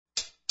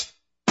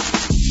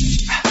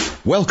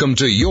Welcome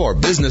to your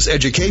business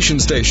education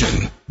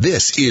station.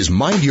 This is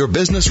Mind Your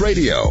Business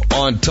Radio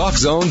on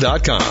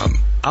TalkZone.com.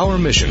 Our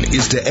mission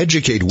is to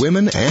educate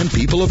women and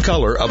people of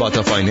color about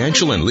the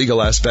financial and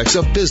legal aspects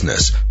of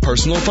business,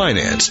 personal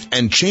finance,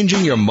 and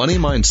changing your money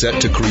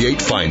mindset to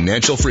create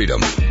financial freedom.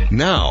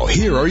 Now,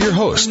 here are your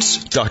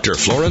hosts, Dr.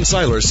 Florence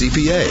Seiler,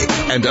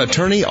 CPA, and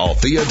attorney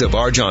Althea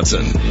DeVar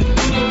Johnson.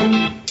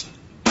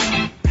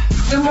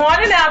 Good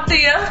morning,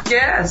 Althea.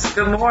 Yes,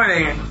 good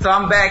morning. So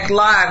I'm back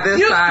live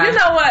this time. You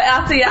know what,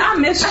 Althea? I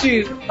missed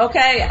you,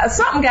 okay?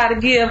 Something got to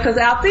give because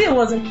Althea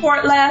was in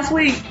court last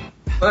week.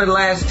 For the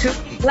last 2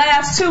 weeks.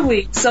 Last 2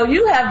 weeks. So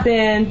you have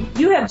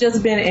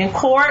just been in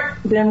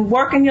court, been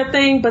working your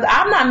thing, but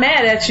I'm not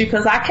mad at you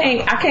because I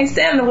can't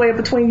stand in the way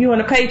between you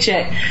and a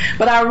paycheck.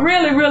 But I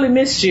really, really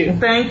missed you.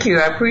 Thank you.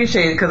 I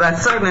appreciate it because I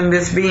certainly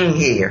miss being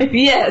here.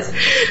 Yes.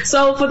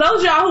 So for those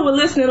of y'all who were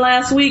listening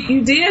last week,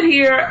 you did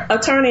hear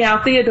attorney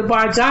Althea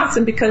DeVar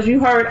Johnson because you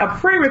heard a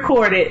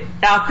pre-recorded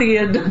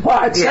Althea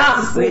DeVar Johnson.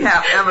 Yes, we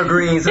have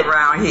evergreens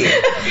around here.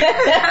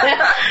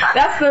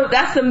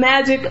 That's the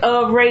magic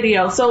of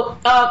radio. So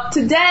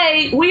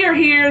today we are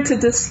here to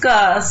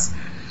discuss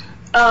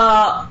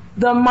the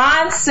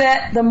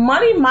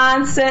money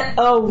mindset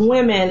of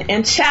women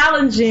and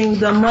challenging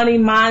the money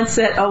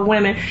mindset of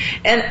women.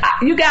 And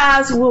you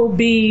guys will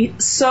be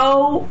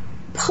so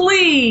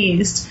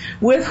pleased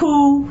with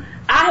who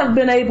I have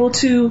been able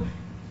to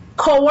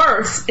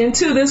coerce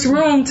into this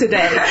room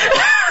today.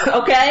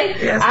 Okay?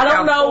 Yes, I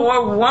don't know.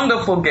 4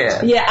 wonderful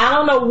guests. Yeah, I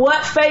don't know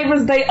what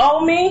favors they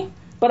owe me,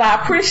 but I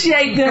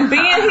appreciate them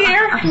being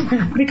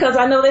here because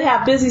I know they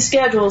have busy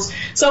schedules.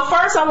 So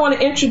first I want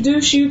to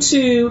introduce you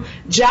to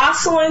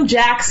Jocelyn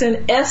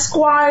Jackson,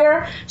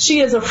 Esquire. She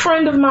is a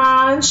friend of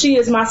mine. She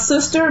is my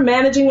sister,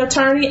 managing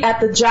attorney at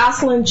the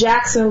Jocelyn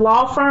Jackson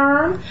Law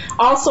Firm,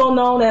 also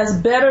known as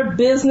Better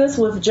Business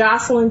with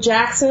Jocelyn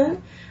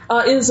Jackson.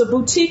 It is a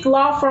boutique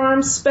law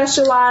firm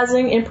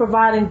specializing in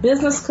providing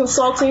business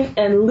consulting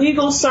and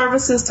legal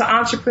services to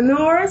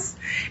entrepreneurs.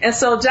 And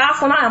so,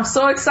 Jocelyn, I am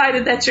so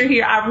excited that you're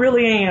here. I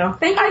really am.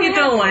 Thank you. How you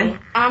doing?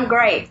 I'm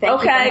great.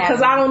 Thank you. Okay,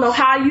 because I don't know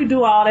how you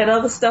do all that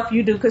other stuff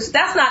you do, because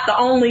that's not the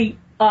only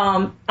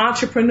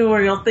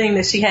entrepreneurial thing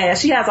that she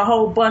has. She has a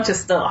whole bunch of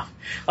stuff.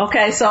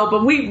 Okay, so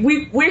but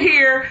we're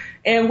here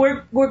and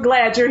we're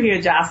glad you're here,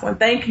 Jocelyn.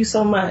 Thank you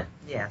so much.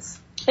 Yes.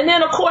 And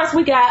then, of course,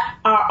 we got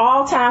our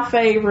all-time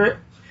favorite.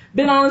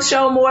 Been on the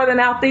show more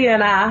than Althea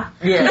and I.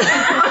 Yes.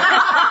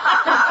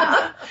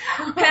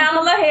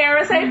 Pamela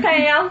Harris. Hey,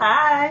 Pam.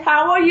 Hi.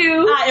 How are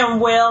you? I am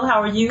well.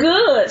 How are you?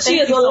 Good. She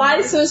is a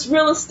licensed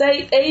real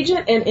estate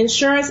agent and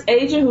insurance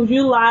agent who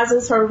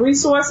utilizes her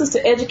resources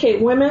to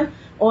educate women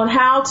on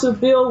how to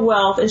build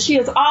wealth. And she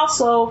is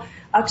also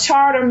a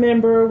charter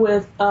member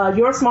with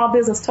Your Small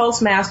Business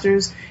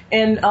Toastmasters.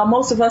 And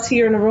most of us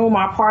here in the room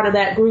are part of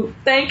that group.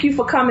 Thank you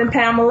for coming,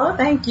 Pamela.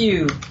 Thank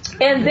you.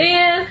 And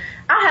then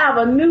I have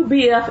a new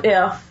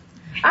BFF.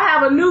 I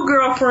have a new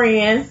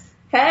girlfriend.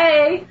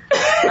 Hey.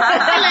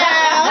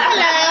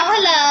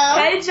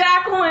 Hello. Hey,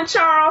 Jacqueline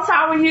Charles,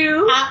 how are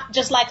you?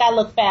 Just like I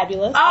look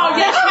fabulous. Oh,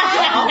 yes, you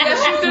do.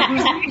 Yes, you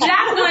do.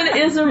 Jacqueline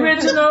is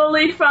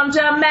originally from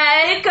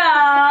Jamaica.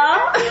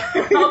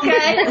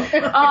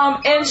 Okay.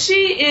 And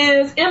she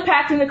is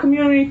impacting the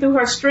community through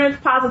her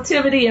strength,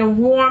 positivity, and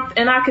warmth.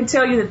 And I can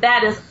tell you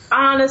that is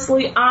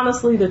honestly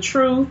the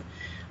truth.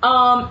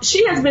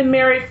 She has been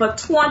married for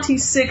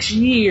 26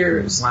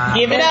 years. Wow.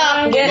 Give it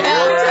up. And let me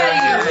tell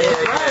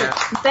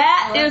you,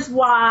 that is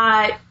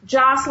why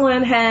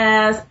Jocelyn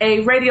has a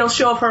radio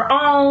show of her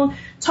own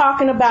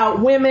talking about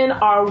women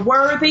are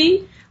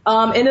worthy.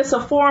 And it's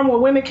a forum where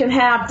women can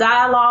have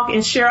dialogue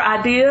and share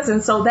ideas.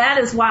 And so that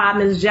is why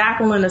Ms.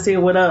 Jacqueline is here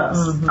with us.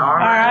 Mm-hmm. All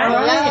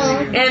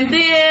right. And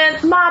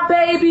then my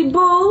baby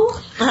boo,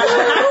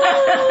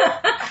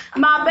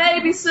 my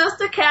baby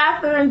sister,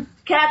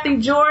 Kathy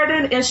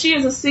Jordan, and she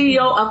is the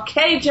CEO of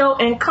Kjo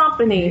and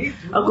Company,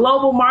 a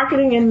global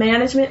marketing and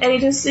management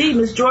agency.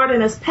 Ms.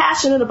 Jordan is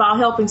passionate about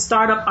helping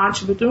startup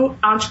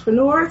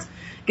entrepreneurs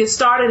get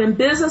started in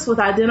business with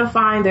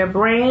identifying their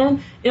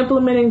brand,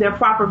 implementing their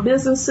proper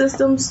business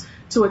systems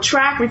to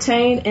attract,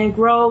 retain, and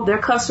grow their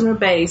customer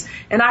base.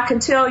 And I can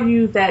tell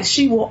you that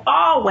she will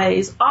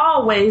always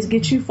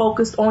get you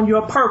focused on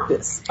your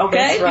purpose.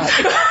 Okay?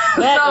 That's right.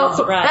 That's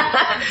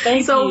right.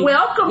 Thank so you.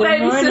 welcome, Good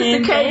baby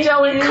morning. sister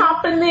Kjo and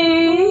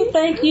Company.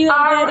 Thank you.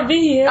 I'm glad to be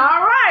here. All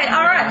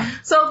right.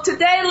 So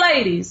today,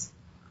 ladies,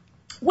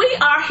 we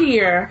are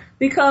here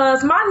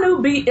because my new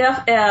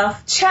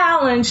BFF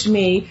challenged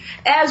me.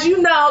 As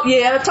you know,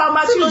 talking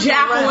about you,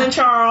 Jacqueline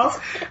Charles.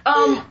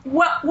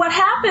 What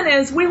happened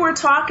is we were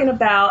talking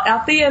about,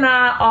 Althea and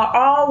I are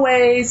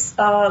always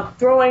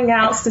throwing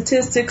out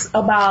statistics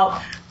about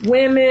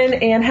women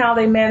and how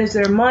they manage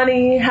their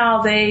money,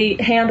 how they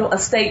handle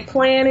estate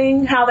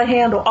planning, how they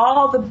handle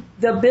all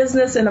the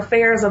business and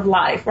affairs of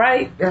life,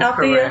 right, That's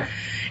Althea? correct.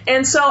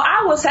 And so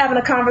I was having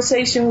a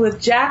conversation with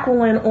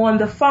Jacqueline on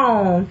the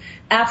phone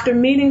after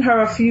meeting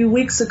her a few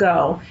weeks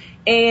ago.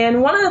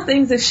 And one of the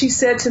things that she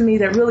said to me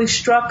that really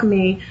struck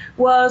me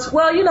was,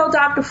 well,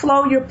 Dr.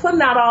 Flo, you're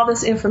putting out all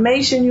this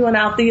information. You and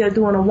Althea are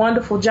doing a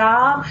wonderful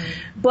job.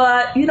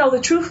 But, the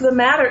truth of the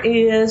matter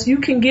is you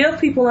can give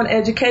people an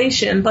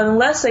education, but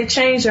unless they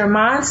change their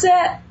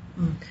mindset,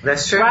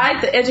 that's true. Right?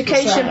 The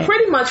education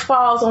pretty much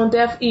falls on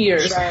deaf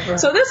ears. Right.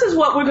 So this is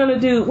what we're going to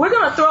do. We're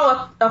going to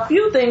throw a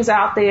few things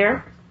out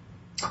there.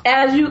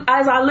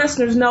 As our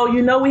listeners know,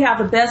 we have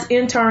the best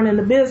intern in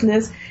the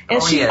business,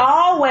 and she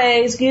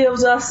always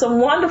gives us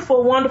some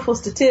wonderful, wonderful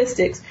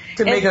statistics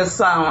to make us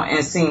sound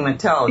and seem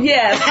intelligent.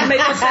 Yes, to make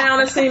us sound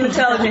and seem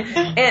intelligent.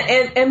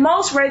 And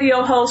most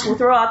radio hosts will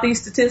throw out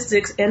these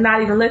statistics and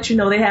not even let you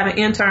know they have an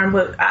intern.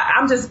 But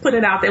I'm just putting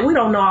it out there. We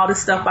don't know all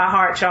this stuff by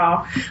heart,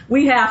 y'all.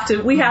 We have to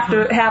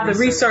have the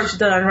research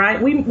done,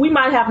 right? We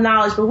might have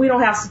knowledge, but we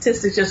don't have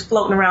statistics just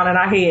floating around in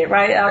our head,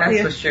 right?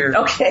 That's for sure.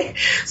 Okay.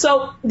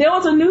 So there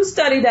was a new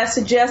study that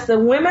suggests that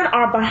women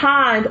are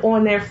behind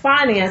on their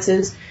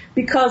finances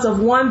because of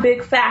one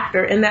big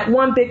factor, and that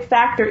one big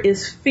factor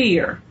is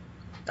fear.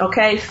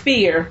 Okay,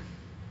 fear.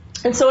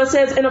 And so it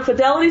says in a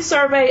Fidelity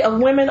survey of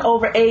women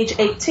over age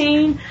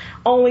 18,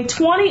 only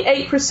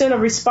 28% of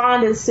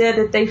respondents said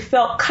that they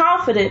felt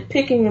confident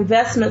picking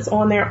investments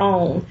on their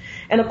own.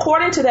 And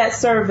according to that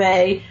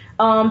survey,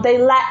 they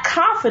lack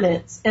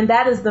confidence, and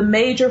that is the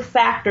major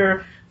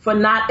factor for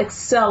not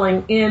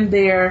excelling in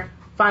their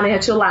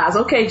financial lives.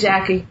 Okay,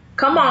 Jackie.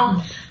 Come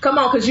on,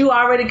 because you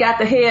already got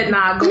the head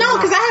nod going. No,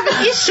 because I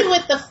have an issue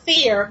with the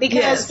fear,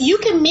 because you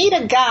can meet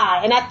a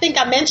guy, and I think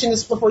I mentioned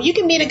this before, you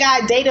can meet a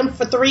guy, date him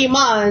for 3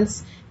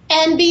 months,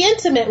 and be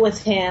intimate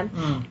with him.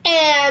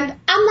 And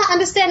I'm not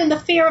understanding the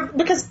fear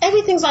because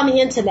everything's on the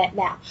internet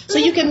now. So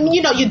you can,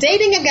 you're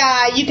dating a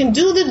guy, you can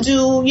do,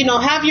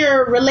 have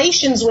your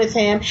relations with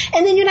him,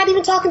 and then you're not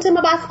even talking to him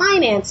about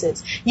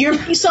finances.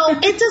 So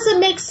it doesn't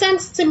make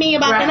sense to me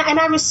about, and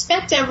I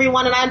respect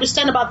everyone and I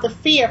understand about the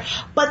fear,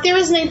 but there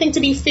isn't anything to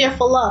be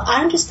fearful of.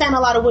 I understand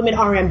a lot of women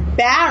are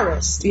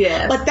embarrassed.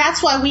 Yes. But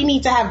that's why we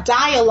need to have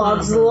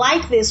dialogues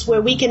like this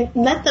where we can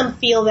let them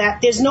feel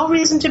that there's no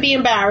reason to be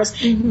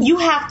embarrassed. You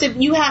have to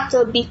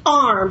be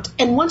armed,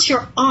 and once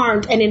you're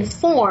armed and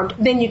informed,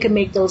 then you can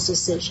make those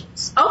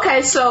decisions.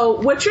 Okay, so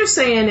what you're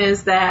saying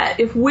is that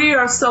if we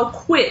are so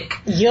quick,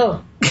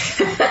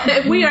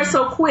 if we are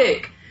so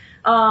quick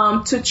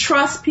to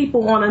trust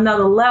people on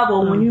another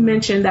level, when you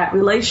mentioned that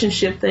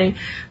relationship thing,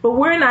 but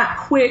we're not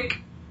quick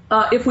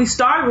if we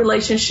start a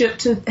relationship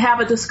to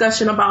have a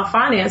discussion about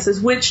finances,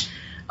 which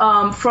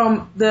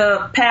from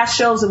the past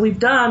shows that we've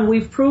done,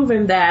 we've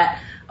proven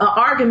that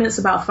arguments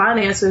about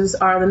finances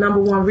are the number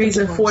one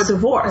reason for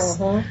divorce.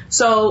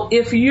 So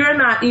if you're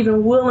not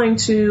even willing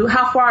to,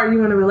 how far are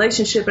you in a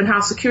relationship and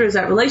how secure is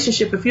that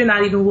relationship if you're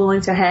not even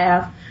willing to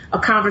have a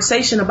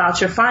conversation about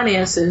your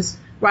finances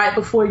right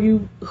before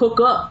you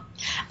hook up?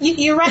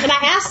 You're right. And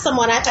I asked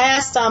someone,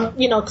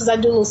 because I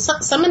do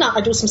some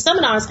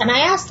seminars, and I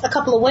asked a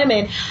couple of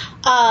women,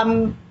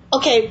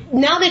 okay,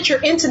 now that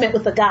you're intimate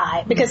with a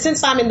guy, because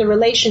since I'm in the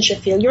relationship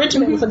field, you're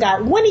intimate with a guy,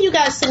 when are you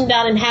guys sitting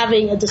down and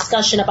having a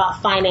discussion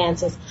about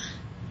finances?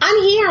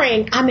 I'm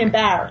hearing, I'm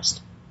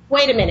embarrassed.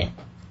 Wait a minute.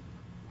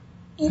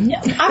 I'm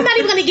not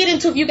even going to get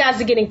into if you guys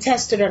are getting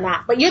tested or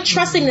not, but you're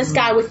trusting this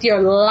guy with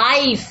your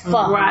life,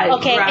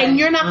 okay? And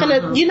you're not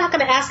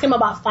gonna ask him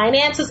about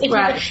finances,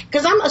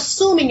 because I'm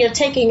assuming you're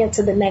taking it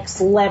to the next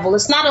level.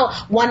 It's not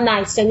a one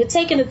night stand. You're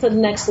taking it to the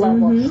next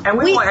level. And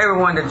we want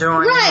everyone to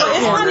join.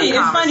 It's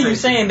funny you're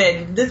saying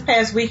that. This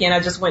past weekend, I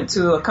just went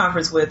to a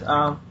conference with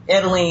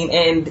Edeline,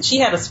 and she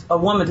had a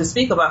woman to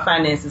speak about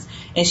finances,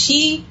 and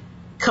she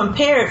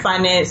compared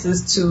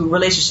finances to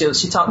relationships.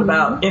 She talked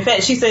about, in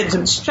fact, she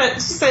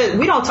said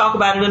we don't talk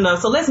about it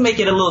enough, so let's make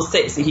it a little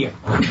sexy here.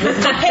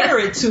 Let's compare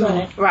it to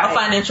a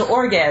financial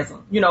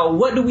orgasm.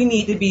 What do we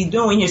need to be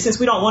doing here? Since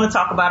we don't want to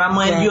talk about our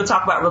money, you'll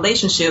talk about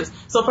relationships.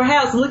 So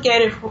perhaps look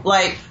at it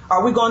like,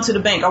 are we going to the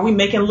bank? Are we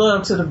making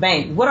love to the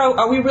bank? What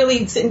are we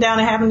really sitting down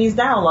and having these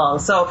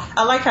dialogues? So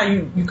I like how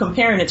you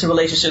comparing it to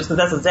relationships, because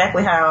that's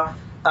exactly how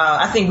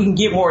I think we can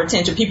get more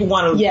attention. People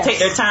want to take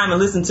their time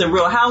and listen to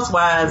Real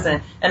Housewives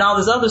and all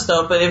this other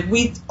stuff. But if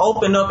we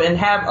open up and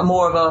have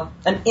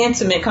an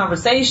intimate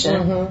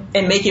conversation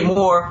and make it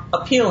more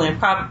appealing,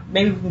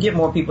 maybe we can get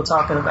more people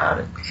talking about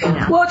it.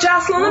 Well,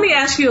 Jocelyn, let me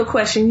ask you a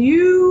question.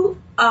 You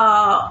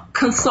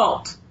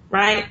consult,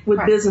 right,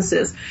 with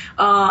businesses.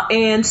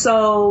 And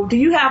so do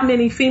you have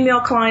many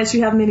female clients?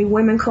 You have many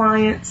women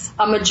clients?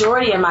 A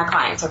majority of my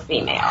clients are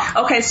female.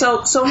 Okay,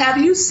 so have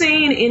you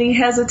seen any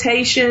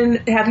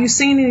hesitation? Have you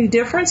seen any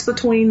difference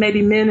between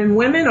maybe men and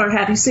women, or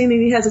have you seen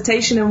any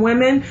hesitation in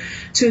women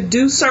to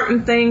do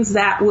certain things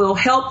that will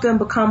help them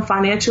become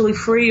financially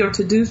free, or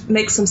to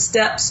make some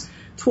steps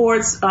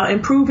towards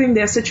improving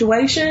their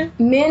situation?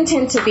 Men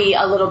tend to be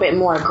a little bit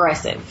more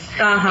aggressive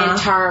in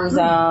terms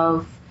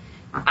of,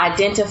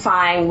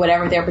 identifying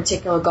whatever their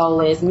particular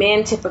goal is.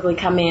 Men typically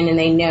come in and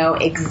they know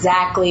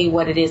exactly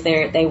what it is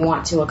they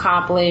want to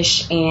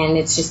accomplish, and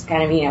it's just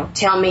kind of,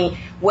 tell me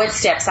what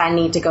steps I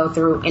need to go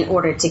through in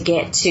order to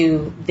get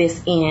to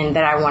this end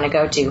that I want to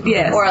go to.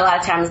 Yes. Or a lot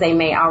of times they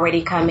may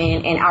already come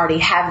in and already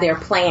have their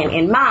plan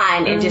in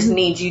mind and just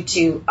need you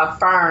to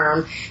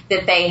affirm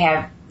that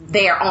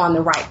they're on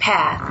the right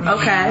path.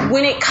 Okay.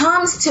 When it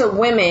comes to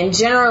women,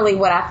 generally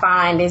what I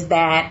find is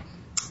that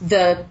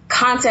the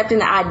concept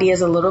and the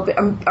ideas are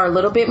a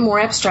little bit more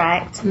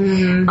abstract.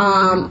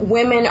 Mm-hmm.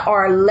 Women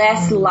are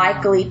less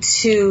likely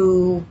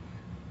to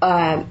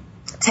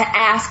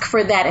ask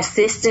for that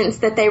assistance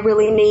that they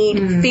really need.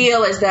 Mm-hmm.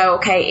 Feel as though,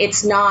 okay,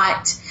 it's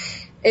not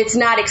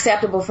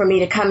acceptable for me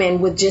to come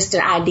in with just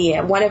an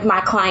idea. One of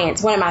my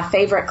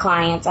favorite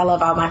clients, I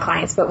love all my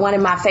clients, but one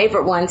of my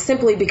favorite ones,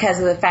 simply because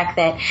of the fact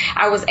that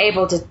I was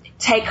able to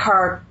take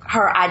her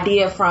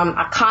idea from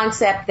a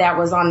concept that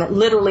was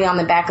literally on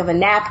the back of a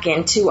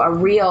napkin to a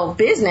real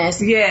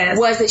business, yes,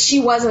 was that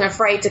she wasn't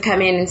afraid to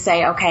come in and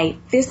say, okay,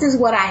 this is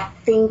what I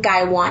think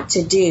I want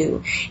to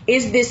do.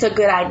 Is this a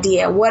good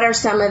idea? What are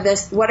some of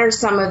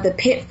the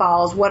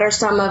pitfalls? What are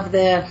some of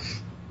the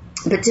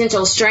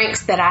potential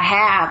strengths that I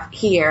have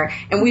here?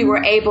 And we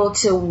were able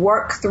to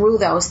work through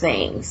those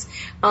things.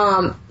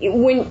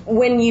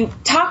 When you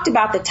talked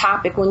about the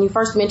topic, when you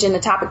first mentioned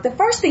the topic, the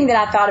first thing that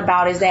I thought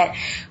about is that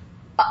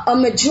a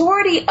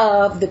majority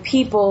of the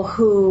people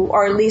who,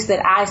 or at least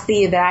that I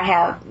see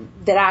that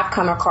I've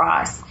come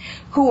across,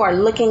 who are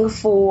looking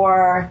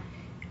for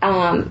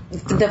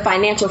the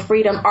financial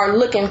freedom, are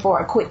looking for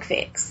a quick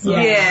fix.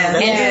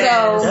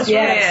 Yeah.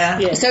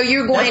 So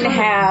you're going to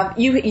have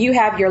you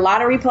have your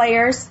lottery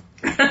players.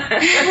 Well,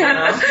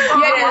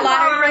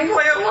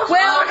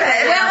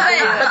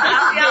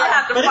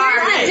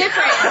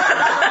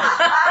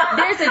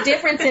 there's a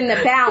difference in the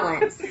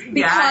balance,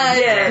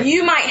 because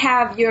you might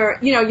have your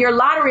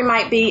lottery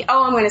might be,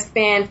 I'm going to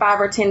spend $5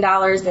 or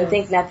 $10 and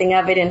think nothing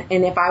of it, and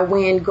if I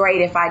win,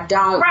 great. If I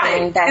don't,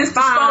 then that's it's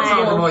fine.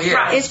 Disposable.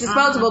 It's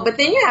disposable. But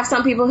then you have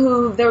some people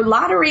who their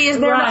lottery is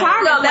their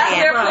retirement plan. That's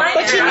their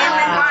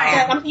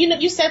plan. But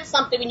you said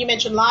something when you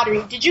mentioned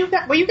lottery.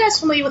 Were you guys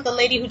familiar with the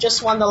lady who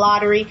just won the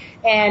lottery?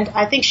 And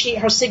I think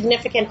her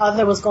significant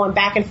other was going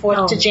back and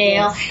forth to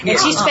jail, and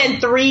she spent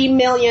 $3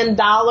 million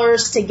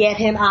to get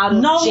him out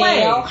of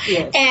jail.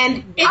 Yes.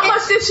 And how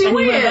much did she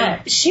win?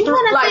 She won,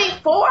 I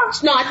think, 4.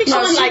 No, I think she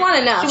won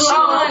enough.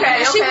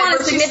 She won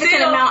a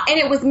significant amount, and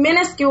it was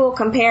minuscule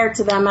compared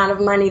to the amount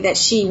of money that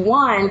she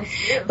won.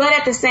 But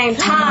at the same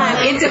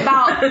time, it's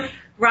about.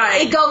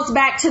 Right. It goes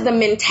back to the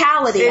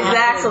mentality.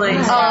 Exactly.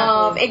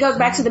 It goes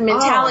back to the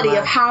mentality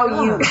of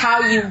how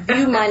you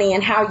view money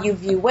and how you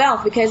view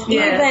wealth. Because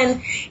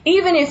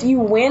even if you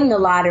win the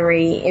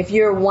lottery, if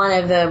you're one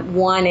of the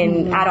one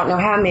in I don't know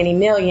how many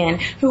million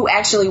who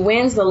actually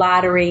wins the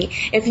lottery,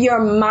 if your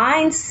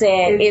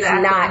mindset is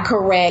not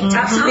correct,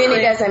 then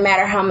it doesn't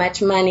matter how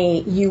much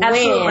money you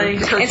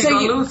win. And so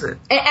you lose it.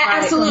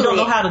 Absolutely. You don't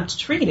know how to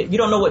treat it. You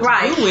don't know what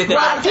to do with it.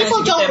 Right.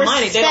 People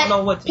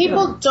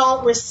People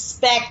don't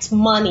respect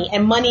money,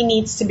 and money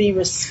needs to be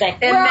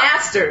respected and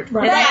mastered.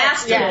 Right.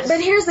 Yes.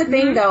 But here's the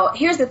thing, though.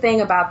 Here's the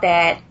thing about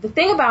that. The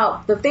thing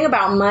about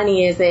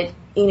money is that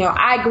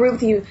I agree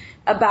with you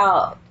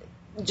about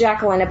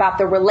Jacqueline about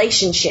the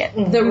relationship.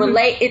 Mm-hmm.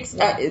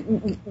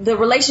 The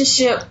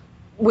relationship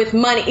with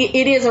money.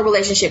 It is a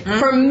relationship. Mm-hmm.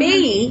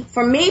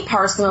 For me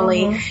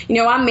personally,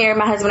 I'm married.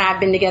 My husband and I have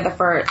been together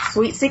for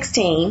sweet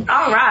 16.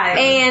 All right.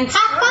 And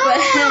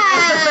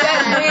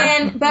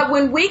but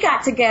when we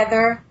got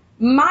together,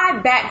 my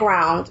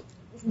background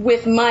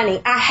with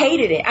money, I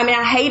hated it. I mean,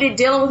 I hated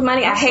dealing with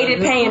money. I hated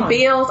paying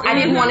bills. I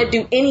didn't want to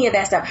do any of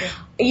that stuff.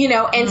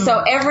 And so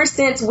ever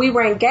since we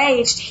were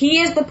engaged, he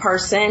is the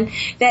person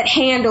that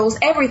handles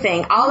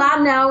everything. All I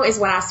know is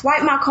when I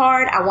swipe my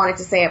card, I want it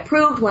to say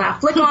approved. When I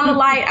flick on the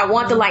light, I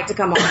want the light to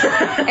come on.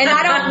 And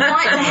I don't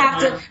want to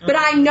have to, but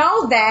I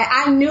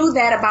knew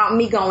that about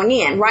me going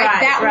in, right?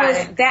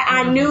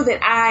 I knew that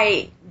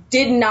I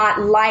did not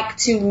like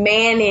to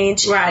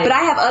manage, but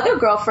I have other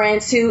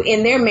girlfriends who,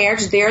 in their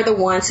marriage, they're the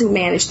ones who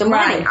manage the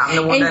money. I'm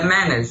the one that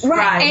managed.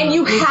 Right. And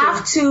you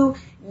have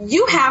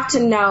to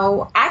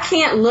know, I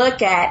can't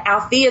look at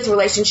Althea's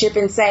relationship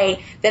and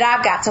say that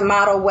I've got to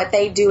model what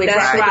they do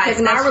exactly,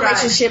 because my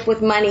relationship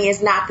with money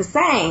is not the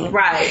same.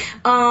 Right.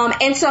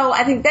 And so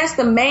I think that's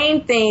the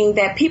main thing,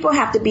 that people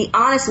have to be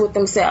honest with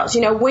themselves.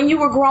 When you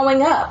were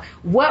growing up,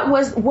 what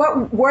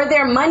were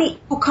there money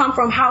who come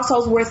from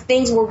households where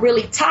things were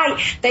really tight?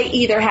 They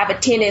either have a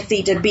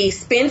tendency to be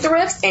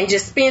spendthrifts and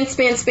just spend,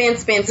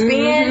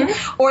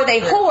 or they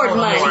hoard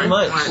money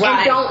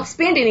and don't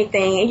spend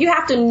anything. And you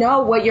have to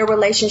know what your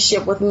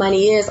relationship with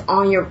money is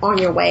on your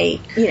way,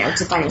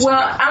 to financial.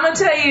 Well, I'm gonna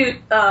tell you,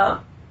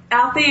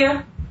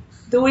 Althea,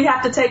 do we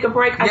have to take a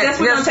break? I guess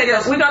we're gonna take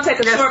a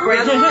short break.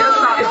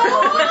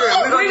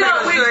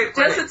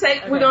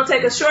 We're gonna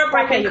take a short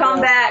break and come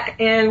back,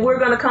 and we're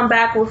gonna come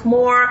back with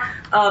more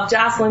of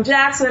Jocelyn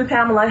Jackson,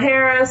 Pamela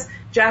Harris,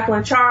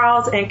 Jacqueline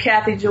Charles, and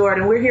Kathy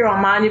Jordan. We're here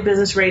on Mind Your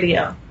Business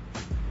Radio.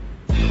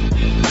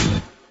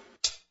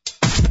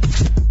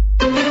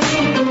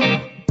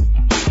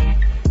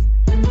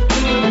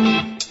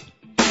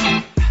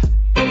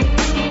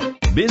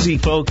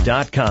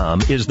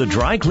 BusyFolk.com is the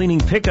dry cleaning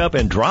pickup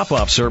and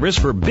drop-off service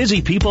for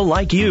busy people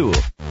like you.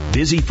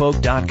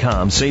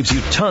 BusyFolk.com saves you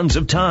tons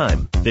of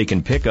time. They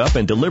can pick up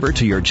and deliver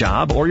to your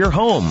job or your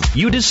home.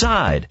 You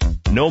decide.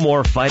 No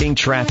more fighting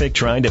traffic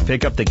trying to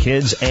pick up the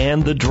kids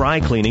and the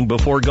dry cleaning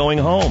before going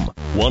home.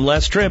 One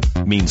less trip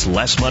means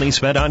less money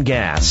spent on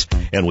gas.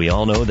 And we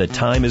all know that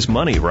time is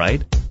money,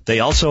 right? They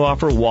also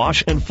offer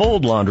wash and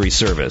fold laundry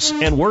service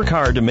and work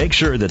hard to make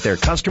sure that their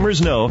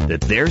customers know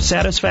that their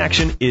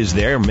satisfaction is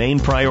their main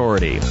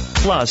priority.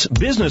 Plus,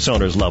 business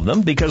owners love them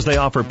because they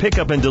offer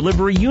pickup and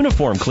delivery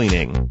uniform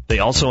cleaning. They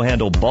also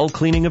handle bulk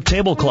cleaning of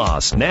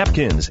tablecloths,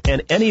 napkins,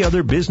 and any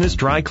other business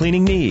dry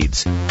cleaning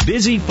needs.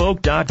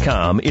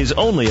 BusyFolk.com is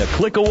only a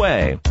click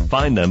away.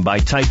 Find them by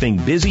typing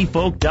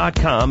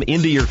BusyFolk.com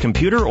into your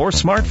computer or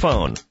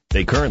smartphone.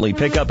 They currently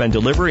pick up and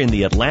deliver in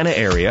the Atlanta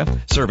area,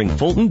 serving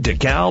Fulton,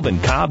 DeKalb,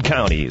 and Cobb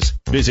counties.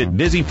 Visit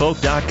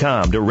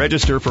BusyFolk.com to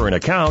register for an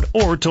account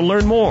or to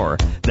learn more.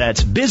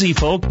 That's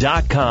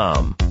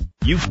BusyFolk.com.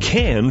 You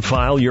can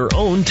file your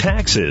own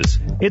taxes.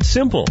 It's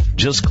simple.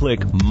 Just click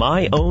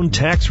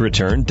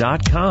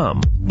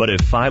MyOwnTaxReturn.com. But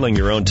if filing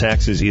your own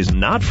taxes is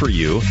not for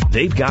you,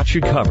 they've got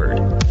you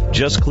covered.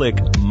 Just click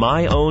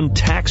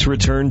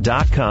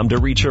MyOwnTaxReturn.com to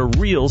reach a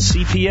real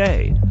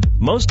CPA.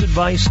 Most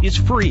advice is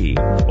free,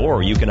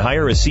 or you can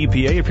hire a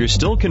CPA if you're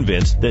still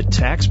convinced that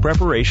tax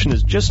preparation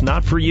is just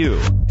not for you.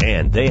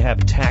 And they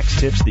have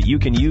tax tips that you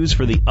can use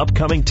for the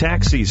upcoming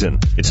tax season.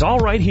 It's all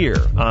right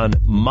here on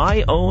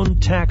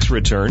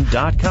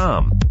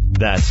MyOwnTaxReturn.com.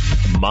 That's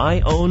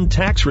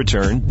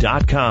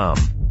MyOwnTaxReturn.com.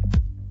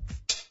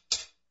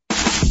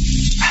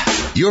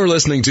 You're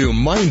listening to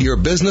Mind Your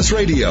Business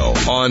Radio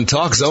on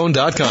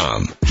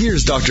TalkZone.com.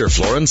 Here's Dr.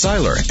 Florence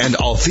Seiler and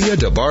Althea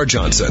DeBar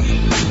Johnson.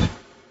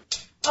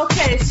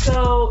 Okay,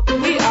 so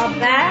we are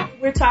back.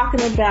 We're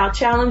talking about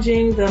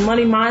challenging the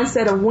money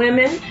mindset of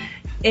women.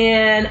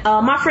 And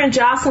my friend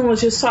Jocelyn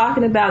was just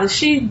talking about it.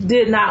 She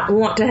did not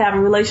want to have a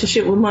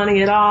relationship with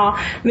money at all.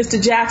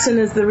 Mr. Jackson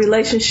is the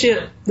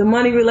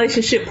money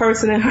relationship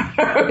person in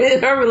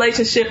her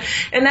relationship.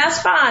 And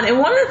that's fine. And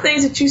one of the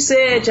things that you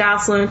said,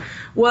 Jocelyn,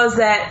 was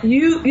that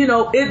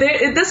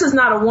this is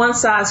not a one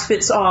size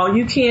fits all.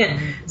 You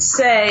can't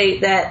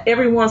say that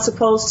everyone's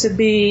supposed to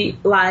be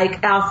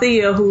like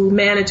Althea, who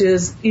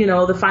manages,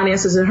 the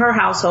finances in her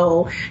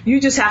household.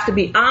 You just have to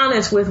be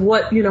honest with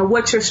what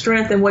your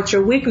strength and what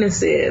your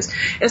weakness is.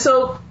 And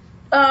so,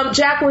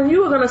 Jacqueline,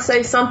 you were going to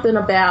say something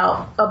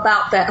about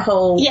that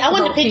whole. Yeah, I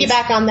wanted to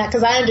piggyback on that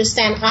because I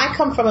understand. I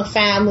come from a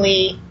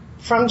family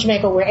from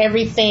Jamaica where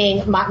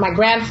everything, my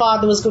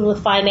grandfather was good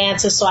with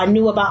finances, so I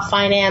knew about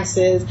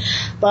finances.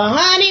 But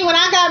honey, when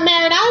I got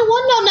married, I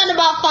wouldn't know nothing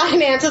about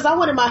finances. I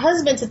wanted my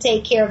husband to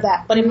take care of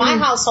that. But in my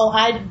household,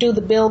 I do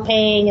the bill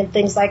paying and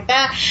things like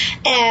that.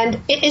 And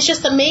it's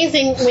just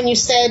amazing when you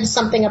said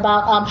something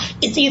about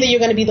it's either you're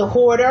going to be the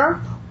hoarder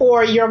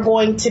or you're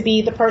going to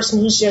be the person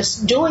who's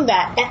just doing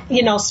that,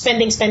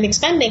 spending.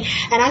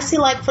 And I see,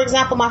 like, for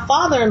example, my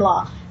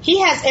father-in-law, he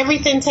has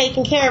everything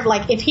taken care of.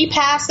 Like, if he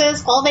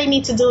passes, all they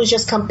need to do is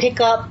just come pick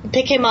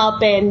him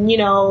up and,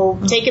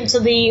 take him to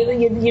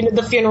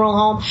the funeral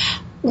home.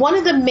 One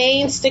of the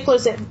main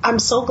sticklers that I'm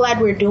so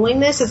glad we're doing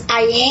this is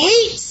I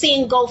hate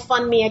seeing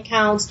GoFundMe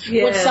accounts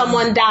when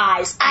someone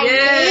dies. I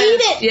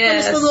hate it.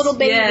 Yes. For little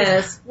babies.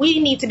 Yes. We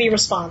need to be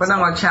responsible. But I'm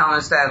going to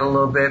challenge that a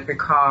little bit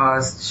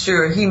because,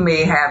 sure, he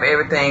may have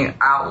everything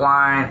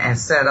outlined and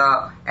set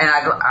up, and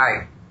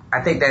I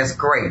think that's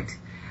great.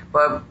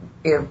 But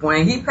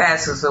when he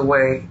passes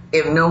away,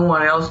 if no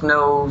one else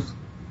knows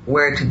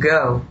where to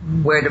go,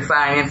 where to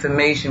find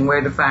information,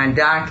 where to find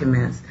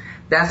documents,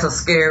 that's a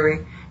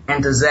scary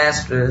and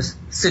disastrous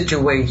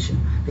situation,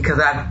 because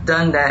I've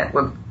done that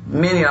with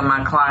many of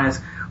my clients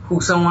who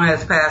someone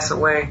has passed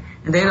away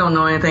and they don't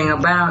know anything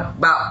about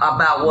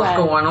what's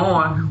going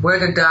on. Where are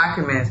the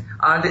documents?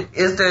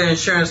 Is there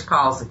insurance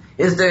policy?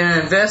 Is there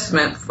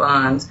investment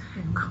funds?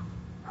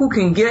 Who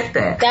can get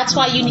that? That's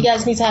why you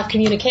guys need to have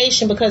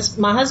communication, because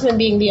my husband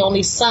being the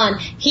only son,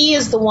 he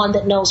is the one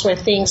that knows where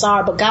things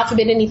are. But God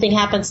forbid anything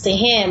happens to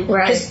him,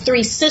 his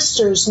 3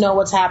 sisters know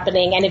what's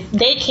happening. And if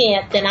they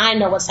can't, then I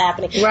know what's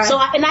happening. Right. So,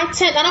 and I'm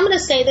going to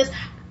say this,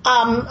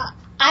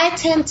 I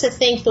tend to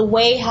think the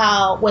way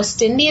how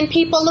West Indian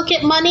people look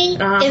at money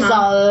is a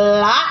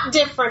lot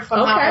different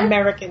from how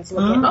Americans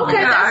look at money.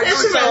 Okay,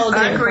 that's interesting.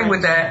 I agree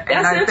with that.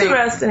 That's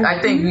interesting.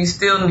 I think you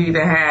still need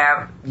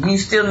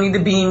to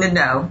be in the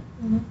know.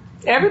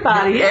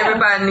 Everybody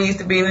needs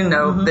to be in the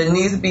know. There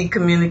needs to be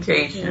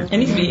communication. It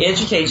needs to be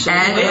education.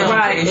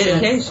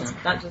 Education.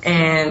 Not just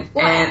and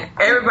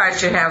everybody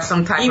should have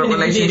some type of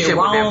relationship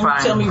with their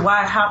finances. Tell me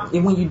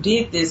when you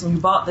did this, when you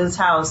bought this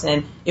house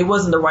and it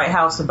wasn't the right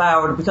house to buy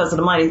or because of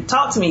the money.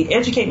 Talk to me,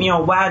 educate me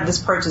on why this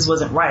purchase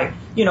wasn't right,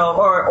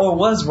 or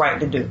was right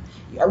to do.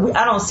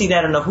 I don't see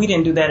that enough. We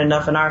didn't do that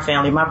enough in our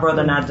family. My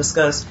brother and I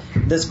discussed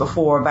this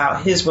before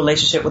about his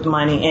relationship with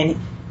money, and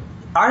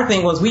our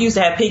thing was we used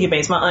to have piggy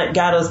banks. My aunt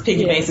got us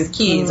piggy banks as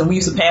kids, and we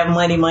used to have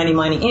money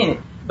in it.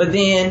 But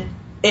then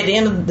at the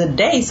end of the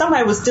day,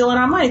 somebody was stealing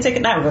our money,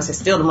 taking not going to say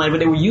steal the money, but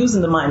they were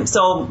using the money.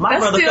 So my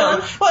brother my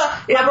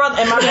brother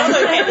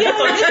so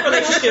his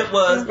relationship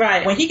was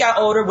when he got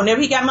older, whenever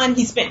he got money,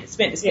 he spent it.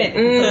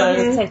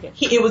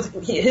 Because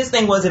his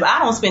thing was, if I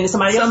don't spend it,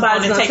 somebody's going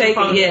to take it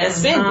from me and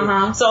spend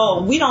it.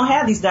 So we don't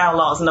have these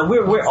dialogues. And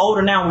we're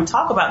older now and we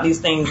talk about these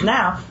things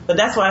now, but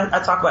that's why I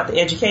talk about the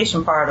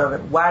education part of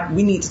it. Why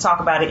we need to talk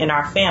about it in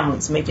our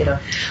families, make it a...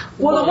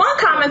 Well, the one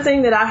common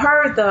thing that I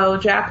heard, though,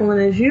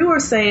 Jacqueline, is you were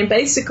saying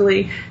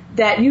basically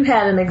that you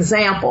had an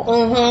example.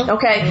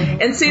 Okay?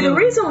 And see, the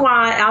reason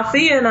why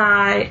Althea and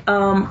I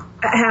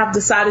have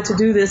decided to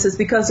do this is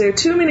because there are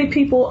too many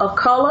people of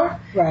color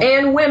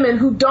and women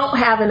who don't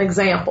have an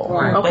example.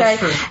 Okay?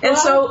 And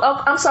so,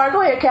 I'm sorry,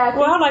 go ahead, Kathy.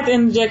 Well, I'd like to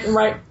interject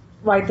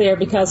right there,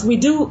 because we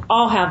do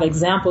all have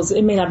examples.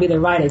 It may not be the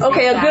right example.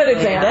 Okay, a good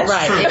example.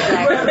 Right.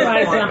 Exactly.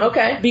 Right example.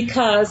 Okay.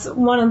 Because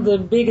one of the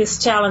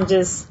biggest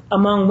challenges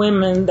among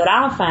women that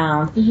I've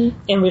found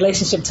in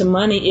relationship to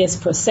money is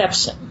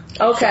perception.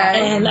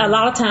 Okay. And a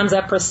lot of times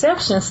that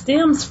perception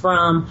stems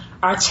from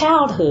our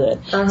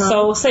childhood.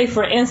 So say,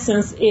 for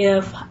instance,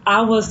 if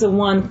I was the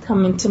one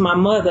coming to my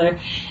mother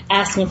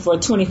asking for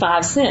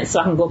 25 cents so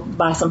I can go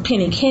buy some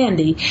penny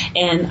candy,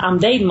 and I'm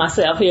dating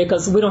myself here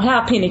because we don't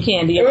have penny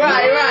candy.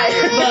 Right.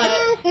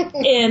 But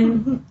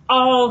in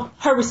all,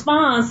 her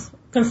response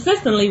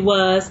consistently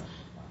was,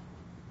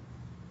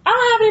 I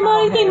don't have any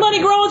money. You think money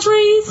grow on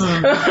trees?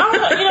 You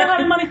don't have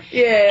any money.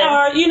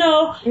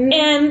 Or,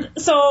 and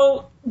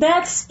so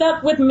that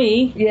stuck with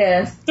me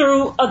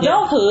through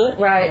adulthood,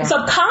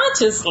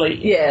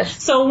 subconsciously.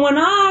 So when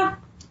I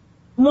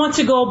want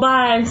to go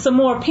buy some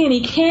more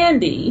penny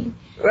candy,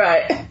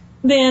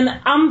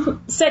 then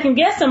I'm second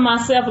guessing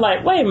myself,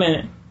 like, wait a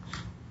minute,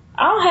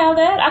 I don't have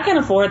that. I can't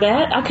afford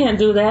that. I can't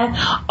do that.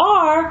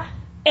 Or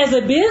as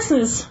a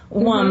business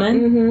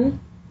woman,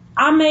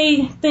 I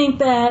may think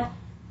that,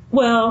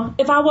 well,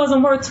 if I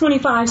wasn't worth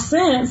 25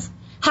 cents,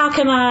 how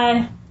can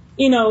I,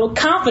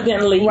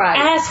 confidently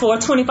ask for a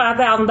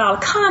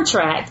 $25,000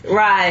 contract?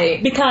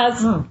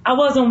 Because I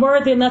wasn't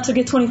worthy enough to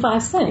get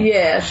 25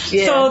 cents.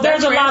 So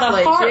there's a lot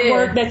of hard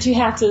work that you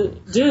have to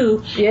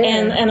do.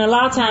 And a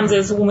lot of times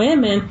as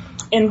women,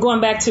 and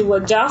going back to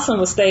what Jocelyn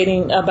was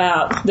stating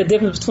about the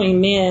difference between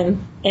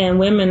men and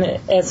women,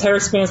 as her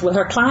experience with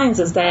her clients,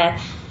 is that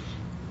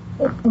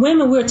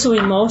women, we're too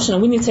emotional.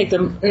 We need to take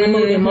remove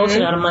the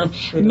emotion out of money.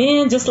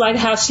 Men, just like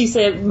how she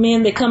said,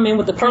 men, they come in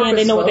with the plan,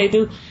 they know what they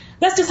do.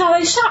 That's just how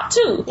they shop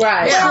too.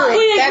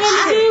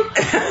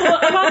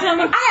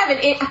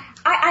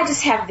 I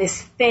just have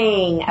this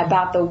thing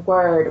about the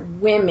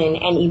word women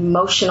and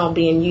emotional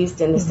being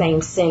used in the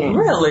same sentence.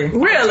 Really?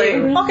 Okay,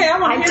 I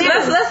want to hear.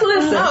 Let's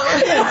listen.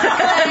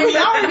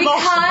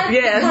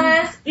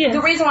 Because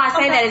the reason why I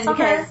say that is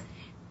because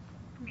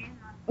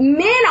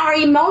men are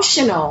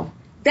emotional.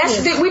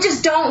 We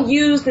just don't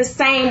use the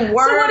same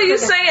word. So what are you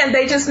saying?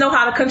 They just know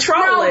how to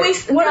control it.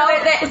 So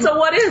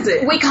what is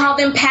it? We call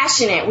them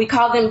passionate. We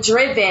call them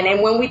driven.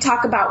 And when we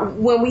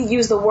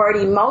use the word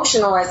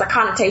emotional as a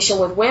connotation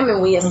with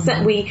women, we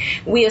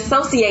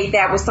associate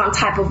that with some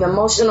type of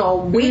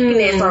emotional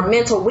weakness or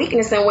mental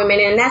weakness in women,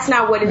 and that's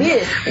not what it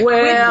is.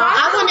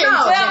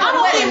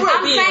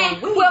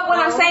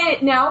 I'm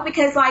saying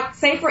because, like,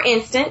 say for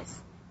instance,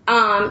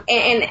 and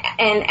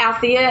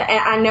Althea, and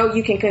I know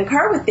you can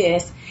concur with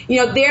this.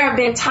 There have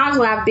been times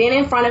when I've been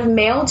in front of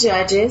male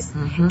judges,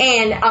 and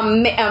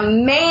a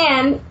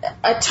man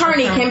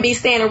attorney can be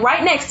standing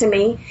right next to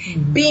me,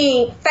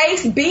 being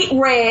face beat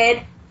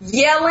red,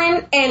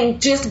 yelling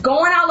and just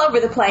going all over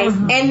the place.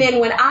 And then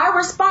when I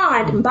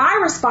respond, my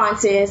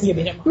response is,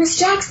 Miss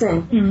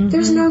Jackson,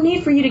 there's no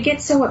need for you to get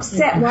so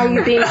upset. Why are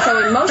you being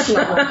so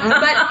emotional?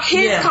 But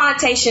his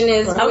connotation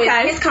is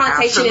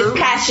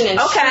passion and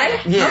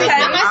strength.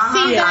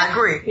 I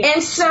agree.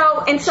 And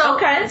so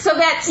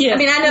that's, I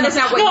mean, I know that's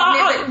not what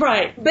you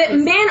meant, but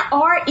men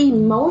are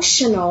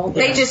emotional.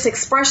 They just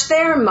express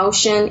their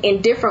emotion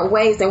in different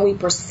ways, and we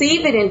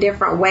perceive it in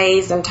different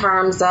ways in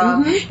terms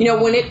of,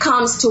 when it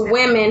comes to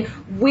women,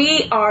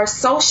 we are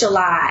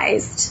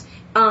socialized.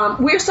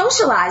 We're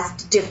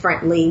socialized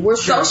differently. We're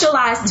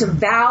socialized to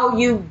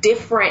value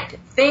different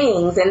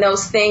things, and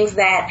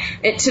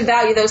to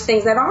value those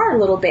things that are a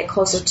little bit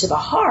closer to the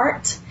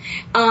heart.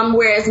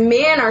 Whereas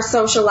men are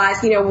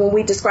socialized, when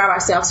we describe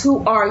ourselves,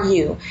 who are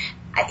you?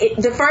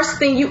 The first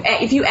thing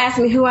if you ask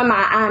me, who am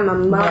I? I'm a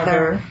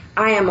mother.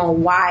 I am a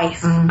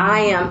wife.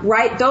 I am,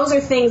 those are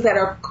things that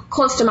are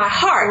close to my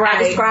heart. I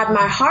describe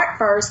my heart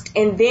first,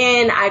 and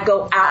then I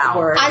go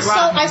outward.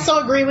 I so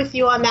agree with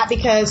you on that,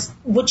 because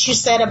what you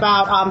said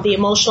about the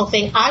emotional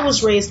thing, I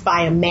was raised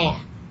by a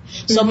man.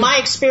 So my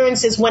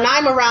experience is when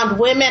I'm around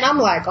women, I'm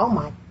like, oh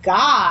my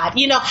God,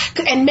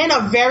 and men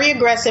are very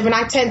aggressive, and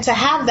I tend to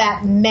have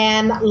that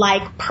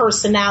man-like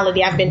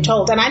personality, I've been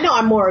told. And I know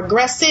I'm more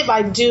aggressive.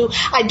 I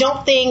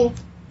don't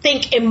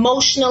think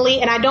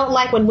emotionally, and I don't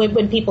like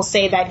when people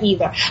say that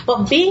either.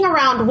 But being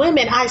around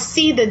women, I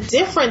see the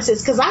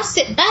differences, because I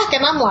sit back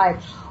and I'm like,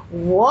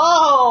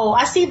 whoa,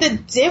 I see the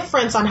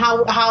difference on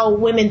how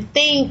women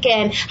think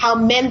and how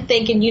men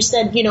think. And you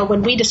said,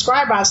 when we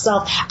describe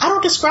ourselves, I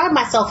don't describe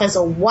myself as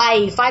a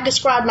wife. I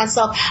describe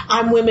myself,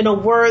 I'm women are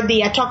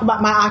worthy. I talk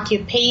about my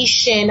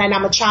occupation and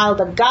I'm a child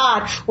of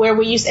God,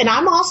 and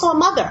I'm also a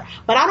mother,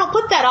 but I don't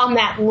put that on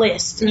that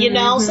list,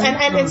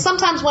 and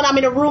sometimes when I'm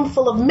in a room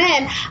full of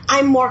men,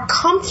 I'm more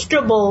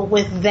comfortable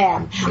with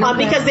them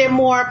because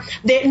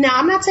now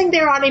I'm not saying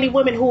there aren't any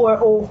women who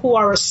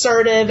are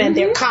assertive and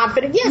they're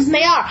confident. Yes,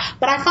 they are.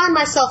 But I find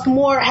myself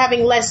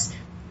having less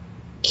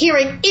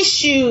hearing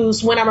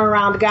issues when I'm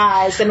around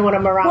guys than when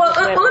I'm around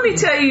women. Well, let me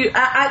tell you,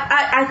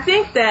 I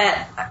think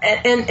that,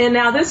 and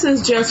now this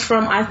is just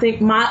from, I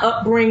think, my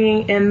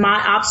upbringing and my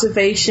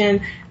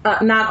observation,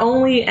 not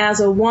only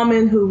as a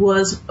woman who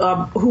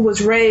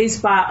was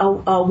raised by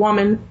a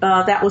woman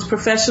that was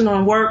professional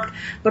and worked,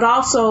 but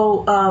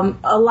also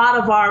a lot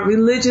of our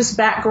religious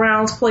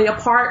backgrounds play a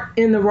part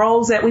in the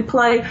roles that we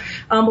play.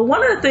 But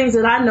one of the things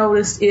that I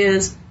noticed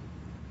is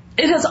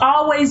it has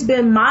always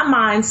been my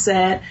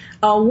mindset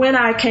when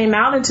I came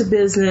out into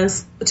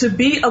business to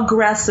be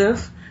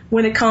aggressive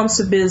when it comes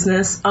to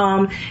business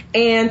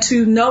and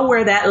to know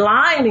where that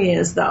line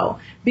is, though,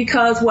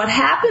 because what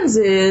happens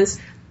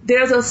is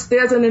there's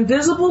an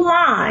invisible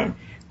line.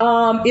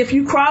 If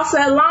you cross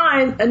that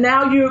line,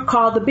 now you're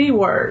called the B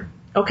word.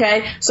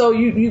 Okay, so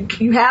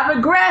you have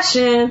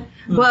aggression,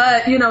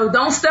 but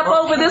don't step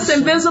over this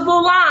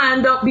invisible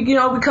line.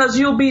 Because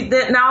you'll be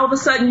that now all of a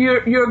sudden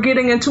you're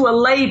getting into a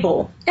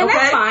label. And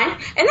that's fine,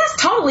 and that's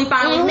totally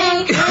fine with me.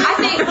 I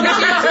think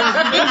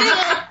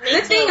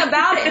the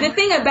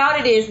thing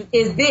about it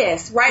is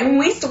this, right? When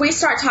we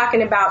start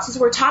talking about, since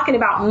we're talking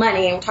about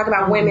money and we're talking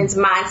about women's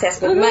mindsets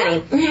with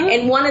money,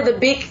 and one of the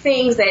big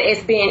things that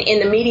has been in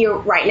the media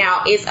right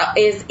now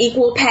is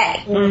equal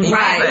pay,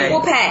 right?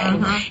 Equal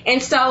pay,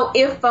 and so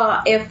if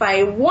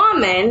a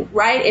woman,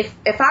 right,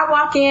 if I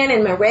walk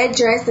in my red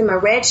dress and my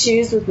red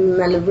shoes with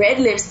my red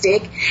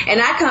lipstick,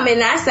 and I come in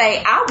and I say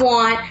I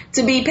want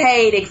to be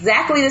paid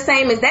exactly the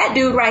same as that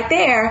dude right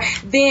there,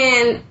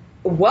 then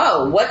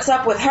whoa, what's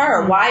up with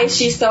her? Why is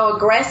she so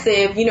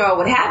aggressive? Or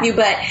what have you.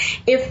 But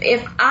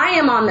if I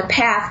am on the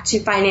path to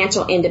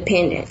financial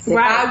independence, if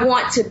I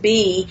want to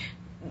be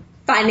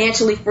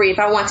financially free, if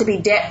I want to be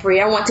debt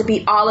free, I want to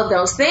be all of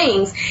those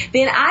things,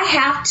 then I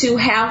have to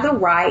have the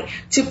right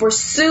to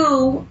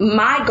pursue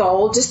my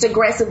goal just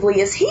aggressively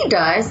as he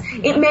does.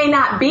 It may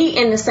not be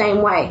in the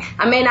same way.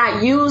 I may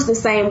not use the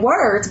same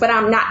words, but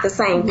I'm not the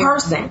same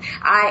person.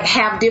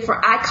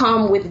 I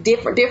come with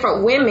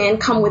different women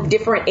come with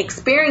different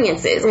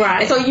experiences. Right.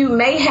 And so you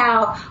may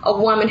have a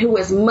woman who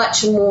is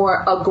much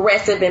more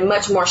aggressive and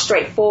much more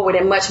straightforward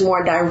and much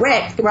more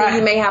direct. But then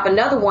you may have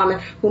another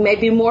woman who may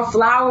be more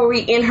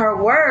flowery in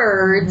her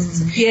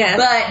words,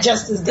 but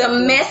just the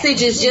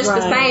message is just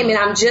the same, and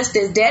I'm just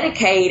as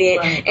dedicated.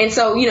 And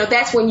so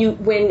that's when you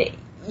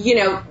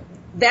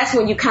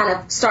kind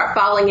of start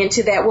falling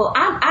into that. Well,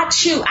 I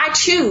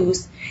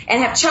choose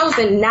and have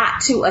chosen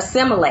not to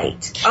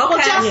assimilate. Okay. Well,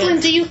 Jocelyn,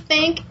 do you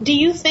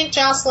think,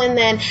 Jocelyn,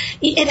 then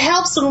it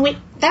helps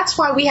that's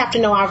why we have to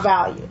know our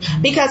value.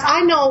 Because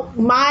I know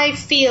my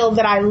field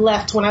that I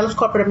left when I left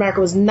corporate America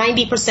was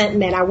 90%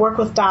 men. I work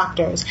with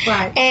doctors.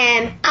 Right.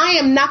 And I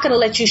am not going to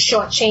let you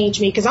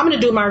shortchange me because I'm going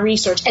to do my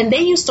research. And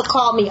they used to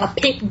call me a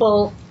pit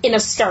bull in a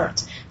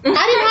skirt. I didn't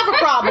have a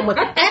problem with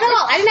it at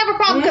all. I didn't have a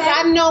problem because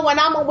I know when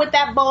I'm with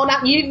that bone,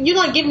 you're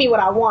going to give me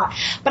what I want.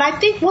 But I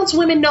think once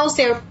women know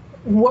their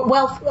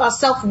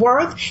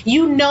self-worth,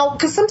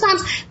 because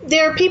sometimes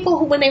there are people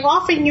who, when they're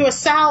offering you a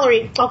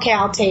salary, okay,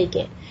 I'll take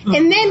it.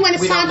 And then when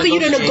it's time for you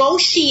to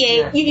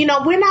negotiate,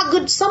 we're not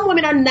good. Some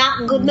women are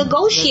not good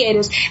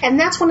negotiators. And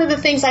that's one of the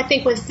things I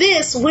think with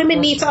this, women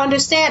need to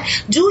understand.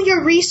 Do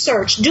your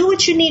research. Do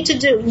what you need to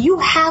do. You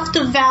have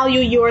to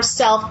value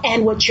yourself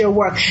and what you're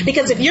worth.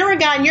 Because if you're a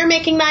guy and you're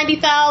making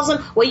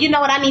 $90,000, well, you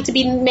know what? I need to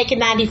be making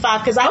 $95,000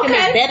 because I can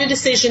make better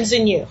decisions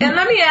than you. And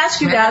let me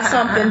ask you guys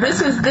something. This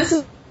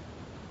is.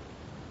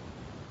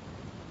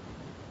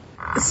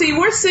 See,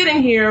 we're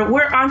sitting here,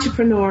 we're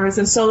entrepreneurs,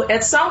 and so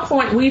at some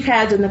point we've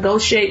had to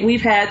negotiate,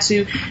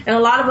 and a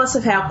lot of us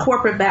have had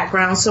corporate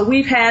backgrounds, so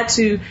we've had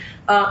to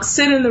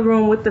sit in the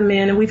room with the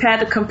men, and we've had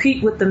to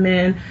compete with the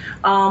men,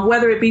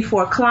 whether it be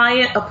for a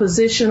client, a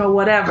position, or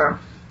whatever.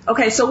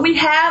 Okay, so we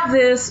have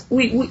this,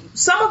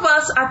 some of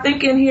us, I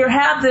think, in here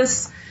have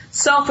this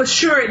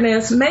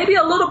self-assuredness, maybe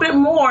a little bit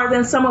more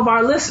than some of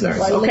our listeners.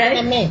 Okay,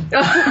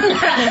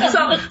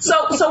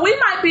 so we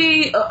might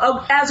be,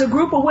 as a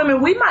group of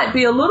women, we might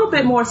be a little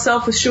bit more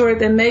self-assured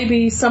than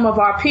maybe some of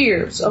our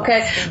peers.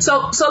 Okay,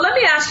 so let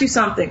me ask you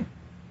something.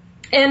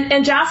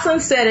 And Jocelyn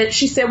said it.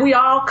 She said we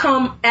all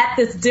come at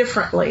this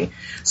differently.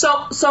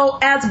 So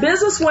as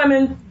business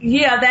women,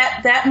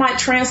 that might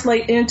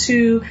translate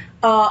into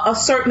a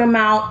certain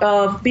amount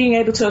of being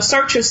able to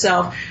assert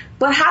yourself.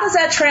 But how does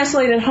that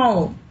translate at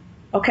home?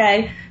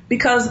 Okay,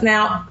 because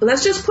now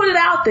let's just put it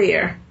out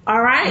there. All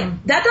right,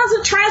 that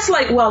doesn't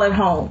translate well at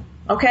home.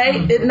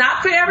 Okay,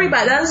 not for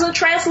everybody. That doesn't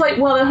translate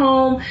well at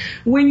home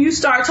when you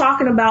start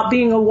talking about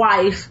being a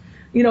wife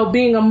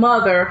being a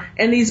mother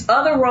and these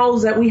other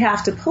roles that we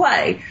have to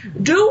play.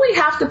 Do we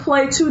have to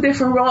play two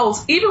different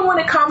roles? Even when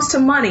it comes to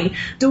money,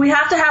 do we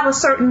have to have a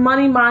certain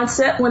money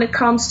mindset when it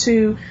comes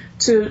to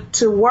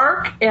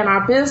work and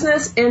our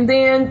business? And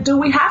then do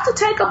we have to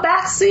take a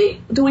back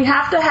seat? Do we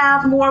have to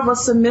have more of a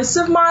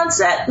submissive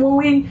mindset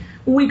when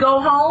we go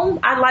home?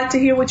 I'd like to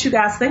hear what you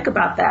guys think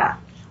about that.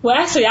 Well,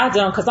 actually, I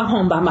don't, because I'm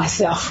home by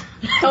myself.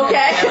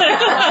 Okay. So when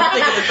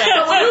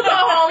you go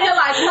home, you're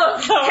like,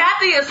 look,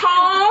 Kathy is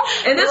home,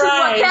 and this is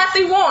what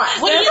Kathy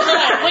wants. When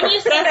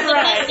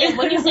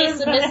you say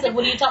submissive,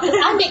 when you talk, because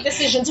I make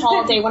decisions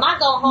all day. When I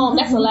go home,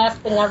 that's the last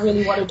thing I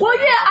really want to do. Well,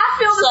 yeah, I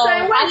feel the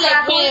same way. I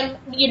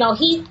let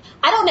him,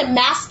 I don't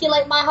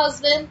emasculate my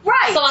husband.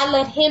 Right. So I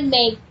let him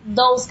make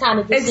those kind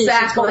of decisions.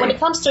 Exactly. But when it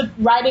comes to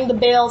writing the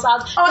bills,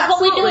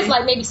 what we do is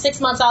like maybe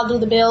 6 months I'll do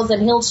the bills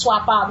and he'll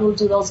swap out and we'll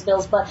do those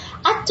bills. But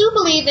I do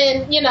believe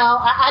in,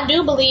 I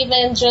do believe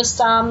in just,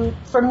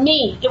 for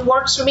me, it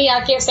works for me.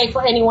 I can't say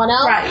for anyone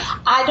else. Right.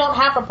 I don't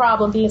have a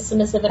problem being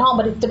submissive at home,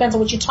 but it depends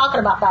on what you're talking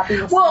about being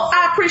submissive. Well,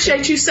 I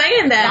appreciate you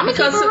saying that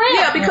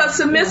because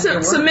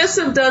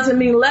submissive doesn't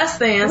mean less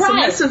than.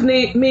 Right.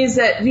 Submissive means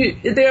that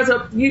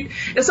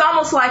it's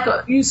almost like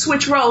you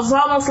switch roles. It's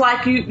almost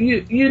like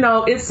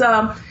it's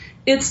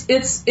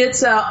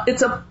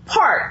a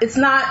part.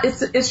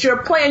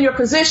 You're playing your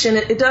position.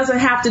 It doesn't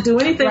have to do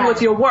anything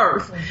with your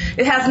worth. Mm-hmm.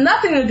 It has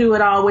nothing to do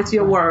at all with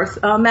your worth.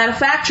 Matter of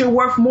fact, you're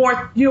worth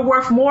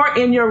more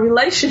in your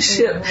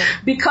relationship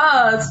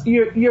because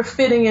you're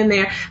fitting in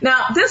there.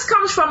 Now, this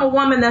comes from a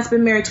woman that's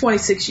been married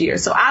 26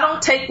 years, so I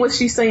don't take what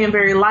she's saying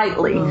very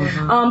lightly.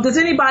 Mm-hmm. Does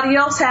anybody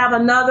else have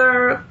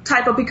another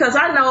type of, because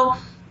I know,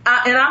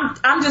 and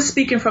I'm just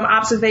speaking from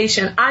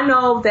observation. I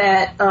know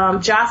that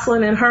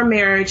Jocelyn and her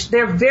marriage,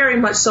 they're very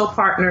much so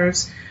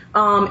partners.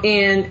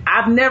 And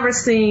I've never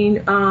seen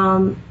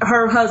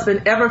her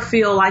husband ever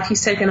feel like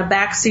he's taken a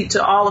back seat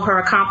to all of her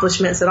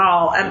accomplishments at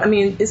all. I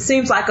mean, it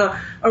seems like a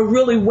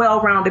really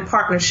well-rounded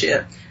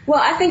partnership. Well,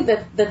 I think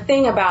the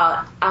thing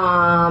about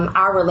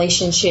our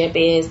relationship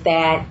is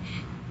that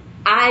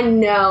I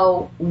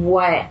know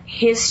what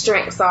his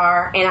strengths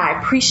are, and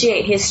I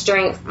appreciate his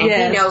strengths, and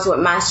he knows what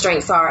my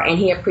strengths are, and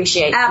he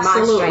appreciates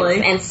my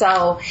strengths. And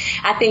so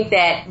I think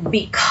that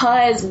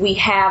because we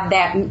have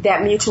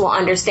that mutual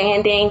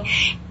understanding,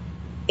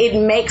 it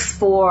makes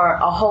for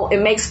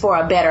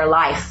a better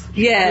life.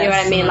 Yes. You know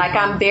what I mean? Like,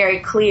 I'm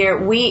very clear.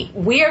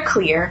 We're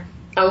clear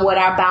on what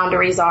our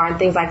boundaries are and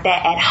things like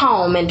that at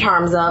home in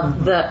terms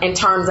of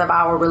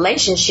our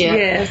relationship.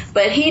 Yes.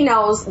 But he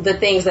knows the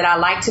things that I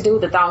like to do,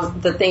 the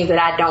things that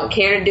I don't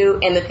care to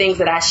do, and the things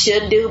that I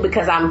should do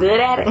because I'm good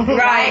at it.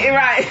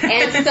 Right.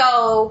 And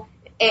so,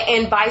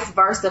 and vice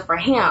versa for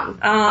him.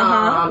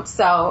 Uh-huh.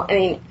 So, I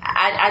mean,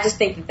 I just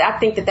think that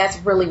that's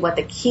really what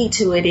the key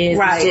to it is.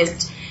 Right. Is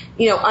just,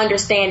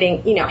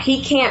 understanding,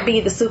 he can't be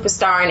the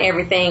superstar in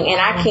everything,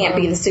 and I can't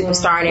be the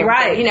superstar in everything.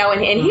 Right.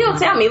 And he'll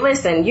tell me,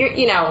 listen,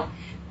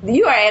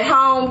 you are at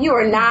home. You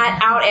are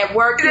not out at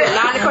work. You are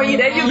not at work. You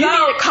need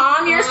to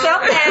calm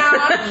yourself down.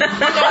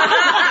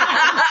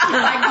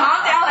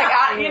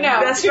 Calm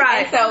down. That's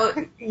right.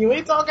 So you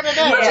ain't talking to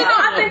that. But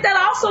I think that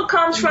also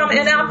comes from,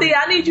 and Althea,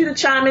 I need you to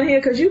chime in here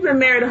because you've been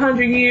married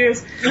 100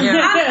 years. Yeah.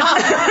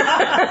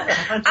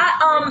 I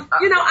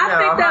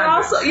think that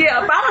also,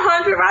 about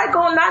 100, right?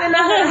 Going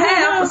 99 and a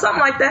half or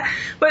something like that.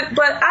 But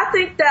I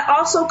think that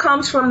also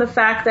comes from the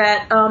fact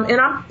that,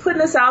 and I'm putting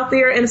this out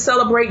there and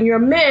celebrating your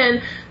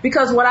men,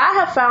 because what I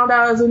have found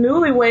out as a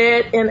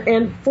newlywed,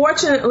 and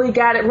fortunately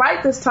got it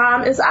right this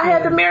time, is I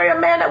had to marry a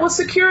man that was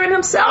secure in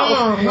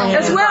himself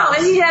as well,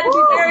 and he had to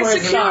be very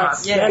secure.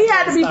 He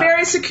had to be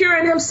very secure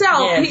in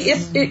himself.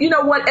 Yes.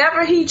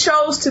 Whatever he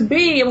chose to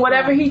be and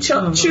whatever he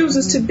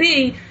chooses to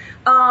be,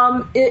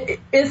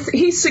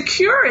 he's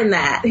secure in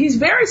that. He's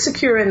very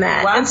secure in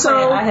that. Well, and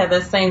so I had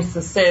the same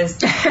success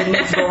the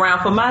next go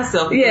around for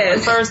myself. Yes.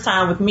 The first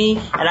time with me,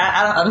 and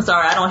I'm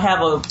sorry, I don't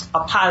have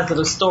a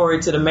positive story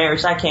to the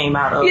marriage I came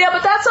out of. Yeah,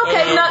 but that's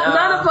okay. And,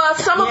 none of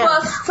us. Some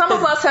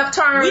of us have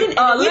turned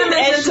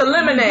lemons into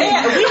lemonade.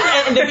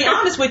 Yeah, and to be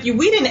honest with you,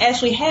 we didn't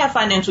actually have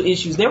financial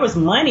issues. There was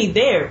money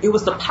there. It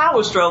was the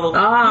power struggle.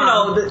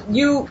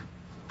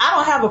 I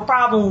don't have a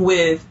problem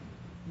with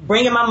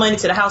bringing my money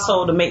to the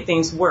household to make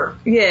things work.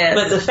 Yes.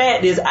 But the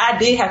fact is, I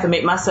did have to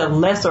make myself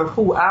lesser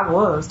who I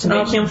was to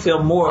make him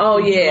feel more. Oh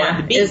yeah,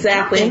 to be.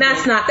 Exactly. And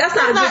that's not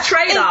a good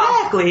trade-off.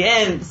 Exactly.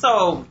 And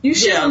so you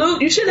shouldn't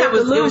have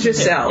to lose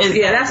yourself.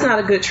 Exactly. Yeah, that's not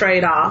a good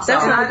trade-off.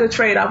 That's not a good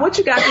trade-off. What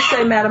you got to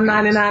say, Madam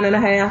 99 and a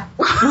half?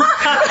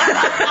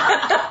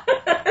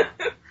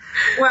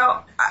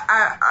 Well,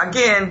 I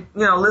again,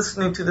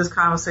 listening to this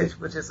conversation,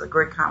 which is a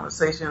great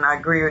conversation, I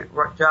agree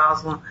with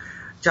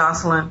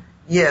Jocelyn.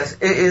 Yes,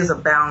 it is a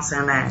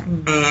balancing act,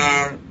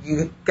 and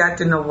you got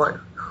to know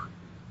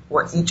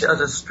what each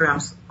other's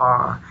strengths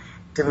are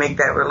to make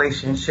that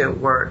relationship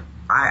work.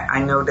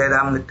 I know that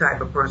I'm the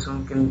type of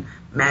person who can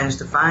manage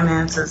the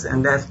finances,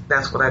 and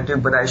that's what I do.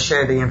 But I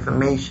share the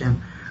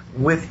information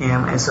with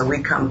him, and so we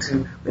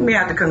may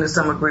have to come to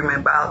some agreement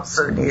about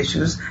certain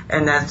issues,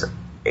 and that's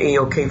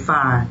A-okay,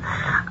 fine.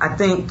 I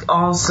think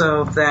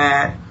also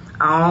that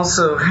I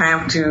also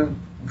have to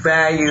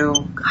value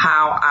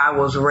how I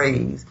was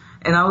raised.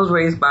 And I was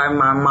raised by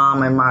my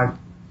mom and my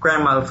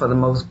grandmother for the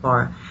most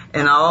part.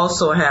 And I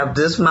also have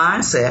this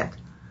mindset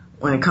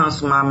when it comes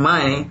to my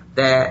money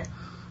that,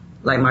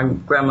 like my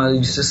grandmother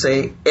used to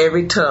say,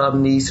 every tub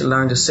needs to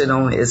learn to sit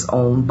on its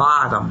own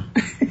bottom.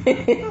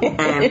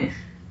 And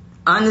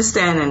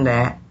understanding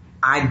that,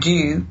 I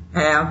do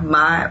have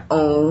my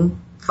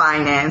own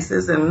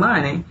finances and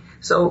money.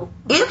 So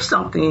if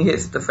something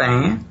hits the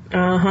fan,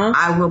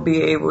 I will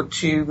be able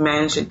to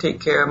manage and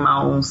take care of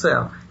my own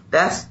self.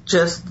 That's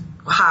just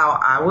how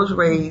I was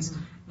raised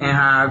and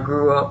how I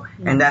grew up,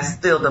 and that's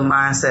still the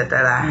mindset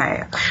that I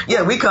have.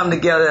 Yeah, we come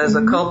together as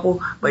a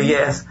couple, but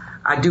yes,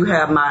 I do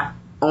have my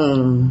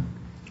own.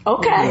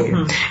 Okay.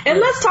 And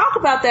let's talk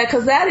about that,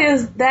 because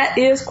that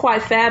is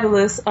quite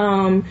fabulous.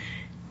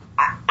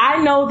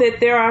 I know that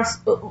there are,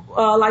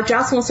 like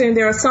Jocelyn was saying,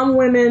 there are some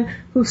women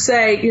who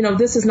say,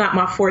 this is not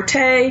my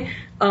forte.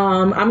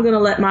 I'm going to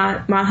let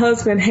my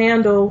husband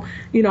handle,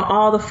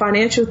 all the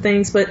financial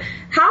things. But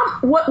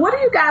what do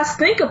you guys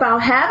think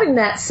about having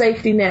that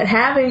safety net,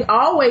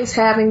 always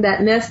having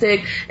that nest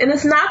egg? And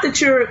it's not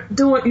that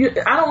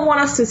I don't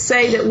want us to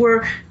say that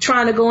we're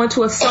trying to go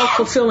into a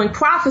self-fulfilling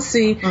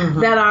prophecy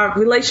that our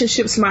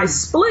relationships might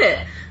split.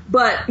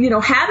 But,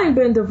 having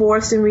been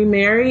divorced and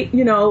remarried,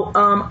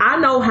 I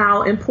know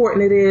how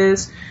important it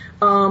is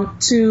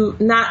to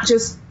not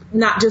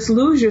just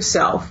lose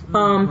yourself.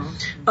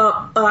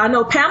 I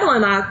know Pamela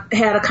and I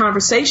had a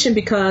conversation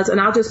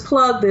and I'll just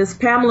plug this,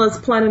 Pamela's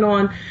planning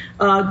on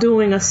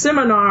doing a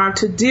seminar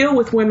to deal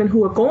with women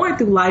who are going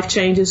through life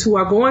changes, who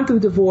are going through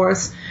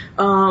divorce,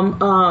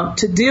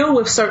 to deal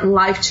with certain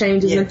life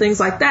changes and things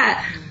like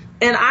that.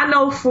 And I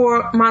know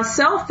for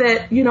myself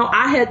that,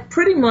 I had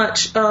pretty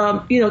much,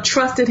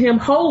 trusted him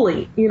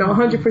wholly,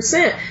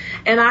 100%.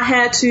 And I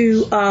had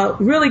to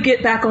really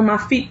get back on my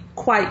feet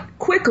quite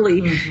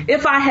quickly.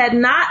 If I had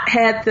not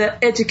had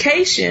the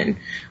education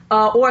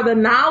or the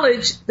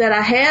knowledge that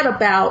I had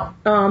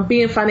about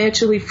being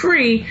financially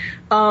free,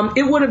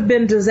 it would have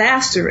been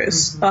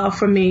disastrous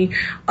for me.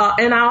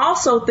 And I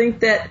also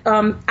think that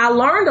I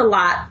learned a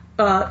lot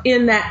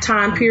in that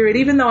time period.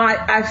 Even though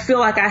I feel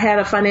like I had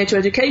a financial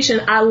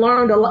education, I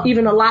learned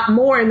even a lot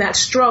more in that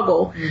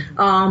struggle.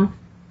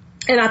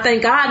 And I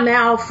thank God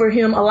now for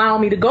him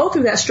allowing me to go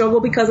through that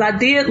struggle, because I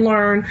did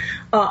learn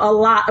a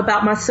lot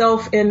about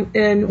myself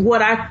and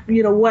what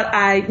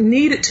I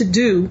needed to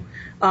do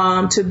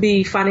to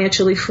be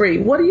financially free.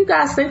 What do you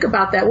guys think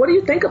about that? What do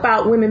you think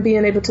about women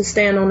being able to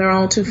stand on their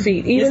own 2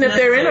 feet, even if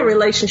they're in a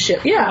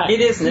relationship? Yeah,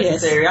 it is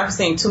necessary. I've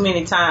seen too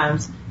many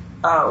times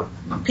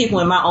people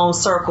in my own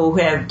circle who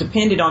have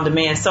depended on the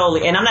man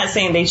solely. And I'm not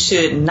saying they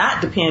should not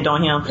depend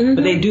on him,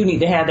 but they do need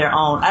to have their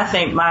own. I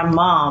thank my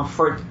mom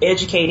for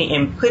educating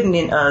and putting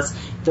in us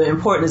the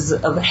importance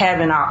of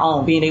having our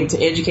own, being able to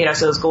educate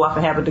ourselves, go off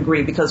and have a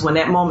degree. Because when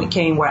that moment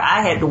came where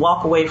I had to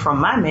walk away from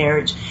my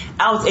marriage,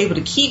 I was able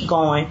to keep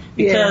going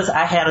because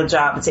I had a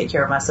job to take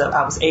care of myself.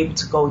 I was able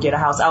to go get a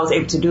house. I was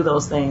able to do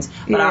those things.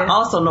 But I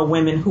also know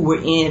women who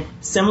were in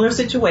similar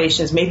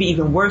situations, maybe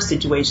even worse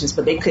situations,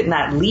 but they could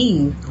not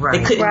leave. Right.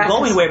 They couldn't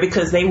go anywhere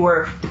because they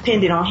were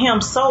dependent on him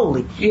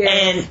solely.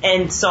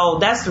 And so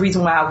that's the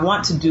reason why I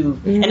want to do.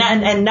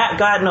 And not,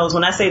 God knows,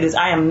 when I say this,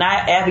 I am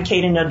not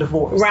advocating a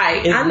divorce.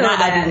 Right. I know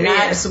that. I do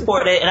not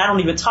support it, and I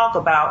don't even talk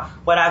about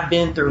what I've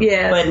been through.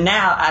 But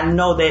now I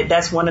know that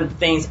that's one of the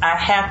things I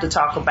have to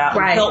talk about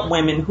and help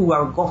women who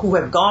have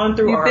gone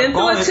through. You've been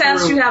through a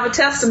test. You have a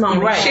testimony.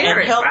 Share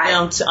and help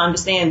them to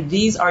understand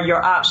these are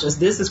your options.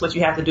 This is what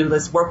you have to do.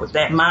 Let's work with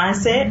that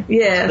mindset.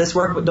 Let's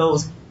work with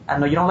those. I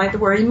know you don't like the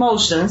word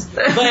emotions,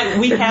 but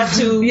we have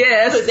to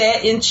put that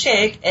in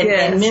check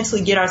and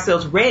mentally get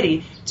ourselves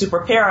ready to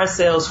prepare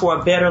ourselves for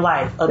a better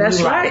life, a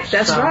new life.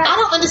 That's right. I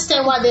don't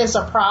understand why there's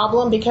a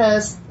problem,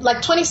 because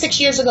like 26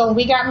 years ago when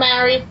we got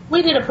married,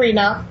 we did a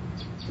prenup.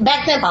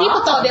 Back then,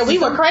 people thought that we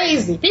were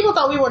crazy. People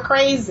thought we were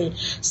crazy.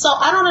 So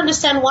I don't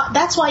understand why.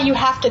 That's why you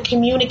have to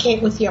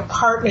communicate with your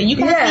partner. You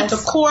guys need to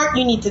court.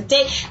 You need to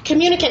date.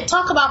 Communicate.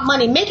 Talk about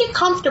money. Make it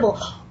comfortable.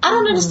 I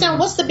don't understand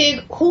what's the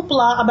big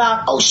hoopla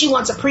about, she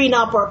wants a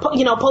prenup or,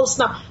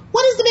 post-nup.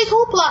 What is the big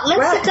hoopla?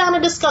 Let's sit down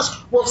and discuss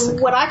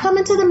what I come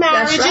into the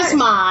marriage is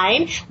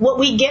mine. What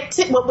we get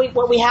to,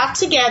 what we have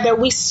together,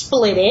 we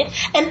split it.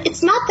 And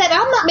it's not that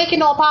I'm not making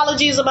no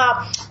apologies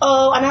about,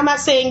 and I'm not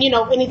saying,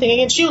 anything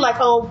against you, like,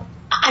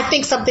 I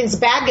think something's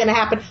bad going to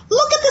happen.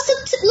 Look at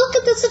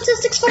the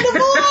statistics for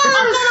divorce.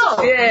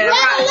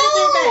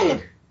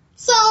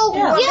 So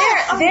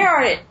there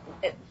are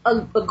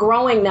a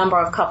growing number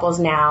of couples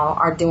now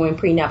are doing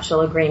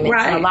prenuptial agreements.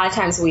 And a lot of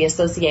times we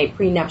associate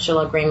prenuptial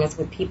agreements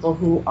with people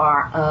who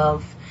are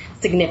of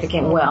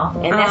significant wealth,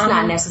 and that's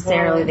not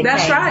necessarily the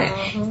case. That's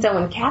right. So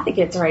when Kathy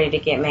gets ready to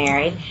get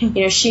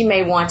married, she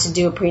may want to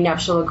do a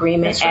prenuptial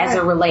agreement as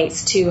it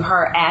relates to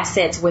her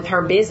assets with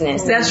her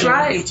business. That's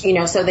right.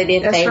 So that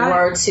if they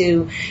were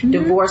to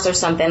divorce or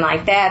something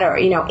like that, or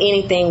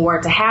anything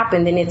were to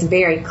happen, then it's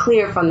very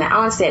clear from the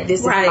onset,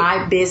 this is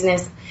my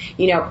business.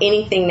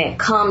 anything that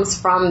comes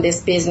from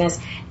this business,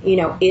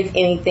 if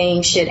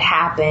anything should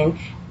happen,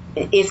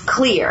 is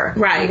clear,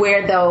 right?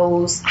 Where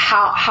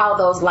how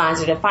those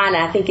lines are defined.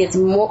 And I think it's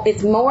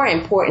more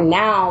important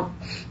now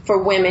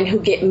for women who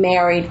get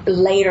married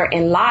later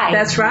in life.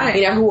 That's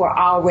right. Who are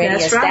already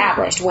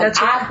established.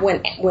 Right.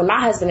 When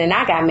my husband and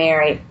I got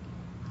married,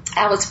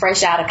 I was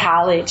fresh out of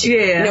college.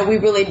 Yeah. We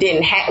really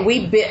didn't have,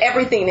 we built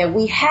everything that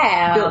we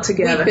have. Built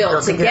together. We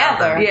built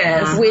together.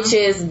 Yes. Which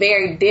is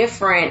very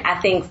different, I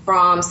think,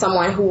 from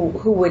someone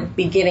who would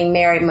be getting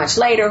married much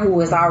later, who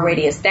is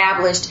already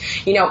established.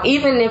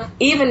 Even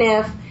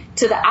if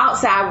to the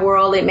outside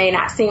world, it may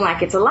not seem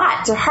like it's a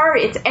lot. To her,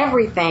 it's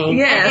everything.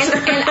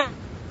 Yes.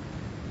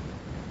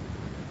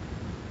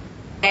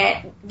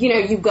 And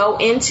you go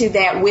into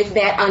that with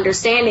that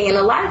understanding. And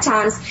a lot of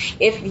times,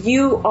 if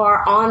you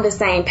are on the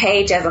same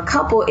page as a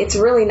couple, it's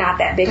really not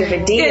that big of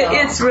a deal.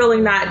 It's really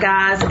not,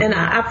 guys. And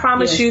I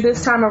promise you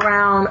this time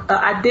around,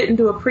 I didn't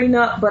do a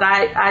prenup, but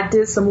I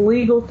did some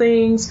legal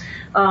things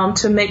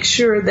to make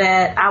sure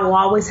that I will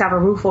always have a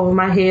roof over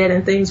my head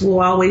and things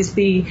will always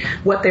be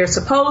what they're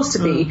supposed to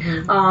be,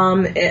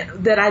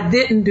 that I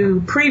didn't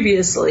do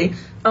previously.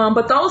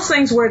 But those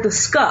things were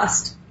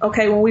discussed.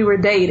 Okay, when we were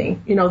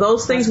dating,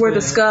 those things were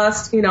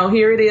discussed.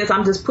 Here it is.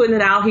 I'm just putting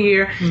it out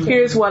here. Mm-hmm.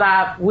 Here's what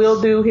I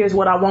will do. Here's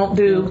what I won't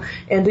do.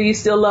 Mm-hmm. And do you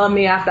still love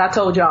me after I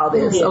told you all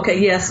this? Mm-hmm. Okay,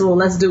 yes. Well,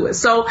 let's do it.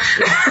 So,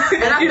 I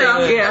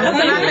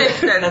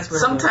think that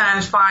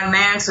sometimes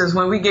finances,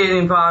 when we get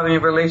involved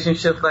in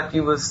relationships like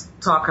you was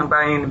talking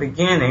about in the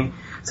beginning,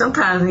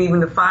 sometimes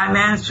even the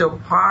financial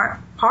part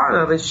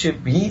of it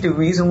should be the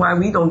reason why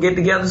we don't get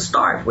together to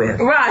start with.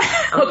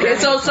 Right. Okay.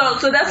 So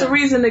that's a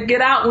reason to get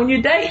out when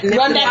you're dating.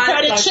 Run that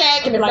credit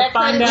check and that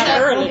credit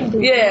check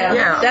early.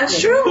 Yeah.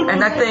 That's true.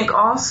 And I think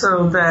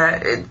also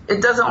that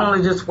it doesn't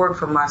only just work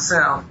for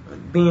myself,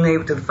 being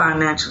able to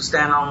financially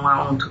stand on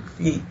my own 2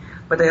 feet,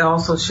 but they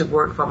also should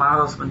work for my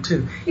husband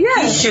too.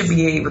 Yes. He should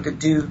be able to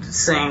do the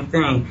same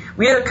thing.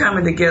 We are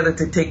coming together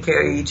to take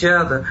care of each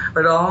other,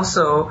 but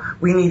also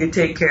we need to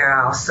take care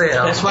of ourselves.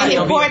 That's right.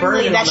 And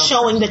importantly, that's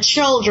showing the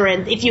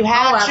children, if you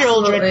have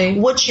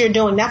children, what you're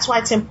doing. That's why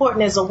it's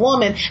important as a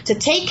woman to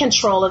take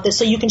control of this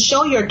so you can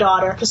show your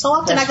daughter. Because so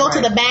often I go to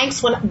the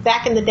banks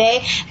back in the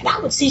day, and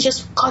I would see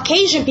just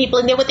Caucasian people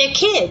in there with their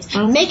kids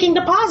making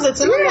deposits.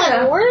 And I'm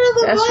like, where are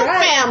the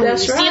black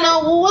families? That's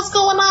right. What's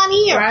going on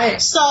here?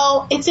 Right.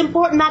 So it's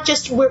important. Not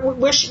just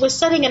we're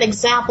setting an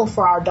example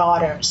for our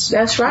daughters.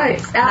 That's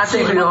right. I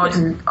think we ought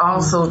to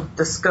also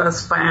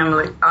discuss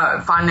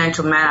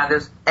financial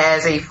matters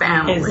as a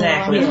family.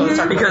 Exactly.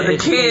 Mm-hmm. Because the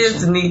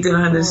kids need to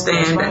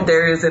understand that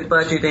there is a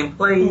budget in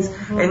place,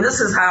 and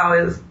this is how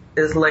it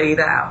is laid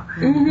out.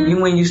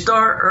 Mm-hmm. When you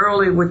start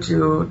early with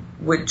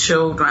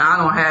children, I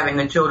don't have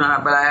any children,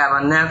 but I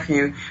have a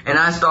nephew, and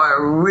I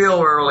started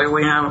real early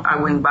with him. I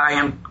wouldn't buy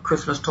him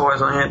Christmas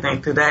toys or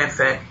anything to that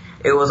effect.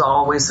 It was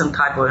always some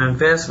type of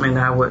investment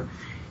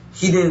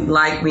he didn't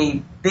like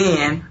me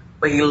then,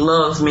 but he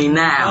loves me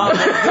now. Oh,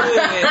 that's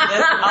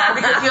good.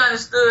 Because he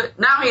understood,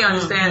 now he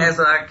understands as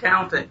an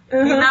accountant.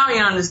 Now he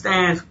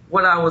understands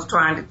what I was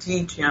trying to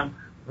teach him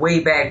way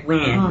back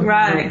when.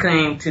 Right. When it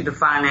came to the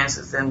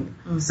finances and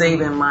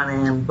saving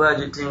money and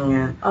budgeting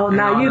and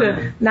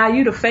now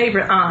you the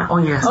favorite aunt. Oh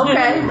yes.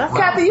 Okay.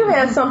 Kathy, you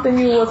had something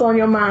you was on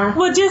your mind.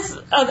 Well, just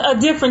a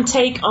different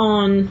take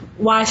on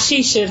why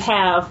she should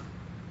have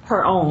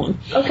her own.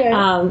 Okay.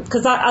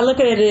 Because I look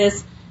at it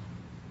as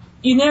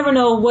you never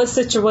know what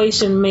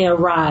situation may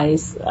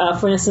arise.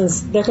 For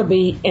instance, there could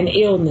be an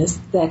illness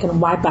that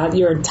can wipe out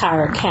your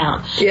entire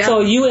account. Yeah.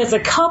 So you as a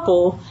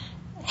couple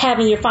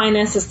having your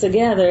finances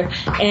together,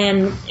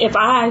 and if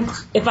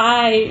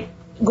I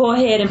go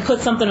ahead and put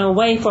something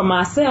away for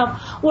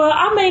myself, well,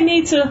 I may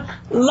need to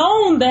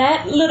loan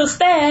that little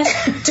stash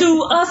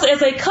to us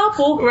as a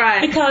couple,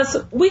 right? Because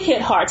we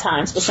hit hard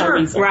times for some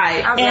reason,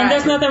 right? And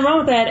there's nothing wrong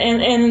with that,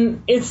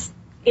 and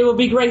it would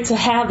be great to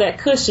have that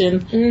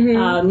cushion,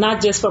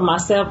 not just for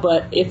myself,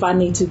 but if I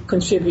need to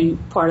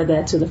contribute part of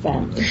that to the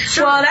family.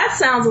 Sure. Well, that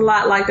sounds a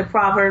lot like the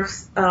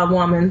Proverbs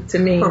woman to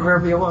me.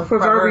 Proverbial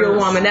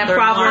woman. That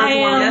Proverbs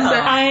woman.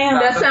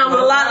 That sounds a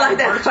lot like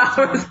that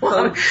Proverbs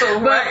woman. So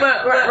but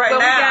we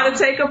got to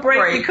take a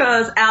break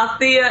because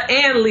Althea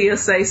and Leah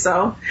say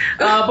so.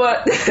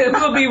 But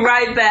we'll be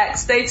right back.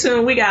 Stay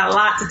tuned. We got a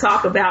lot to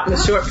talk about in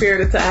a short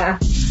period of time.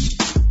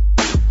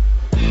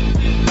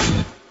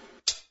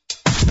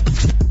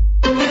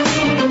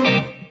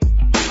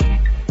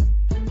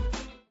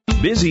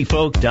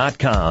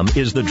 BusyFolk.com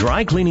is the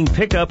dry cleaning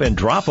pickup and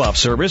drop-off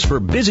service for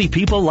busy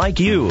people like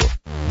you.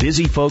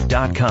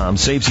 BusyFolk.com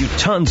saves you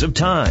tons of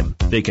time.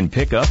 They can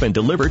pick up and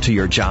deliver to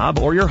your job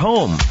or your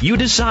home. You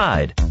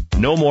decide.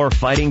 No more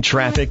fighting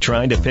traffic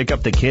trying to pick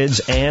up the kids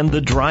and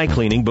the dry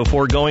cleaning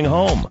before going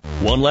home.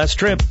 One less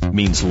trip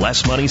means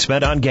less money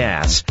spent on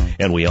gas.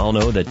 And we all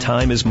know that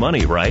time is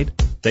money, right?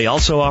 They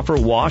also offer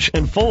wash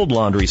and fold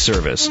laundry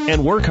service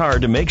and work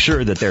hard to make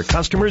sure that their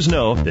customers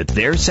know that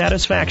their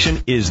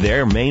satisfaction is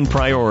their main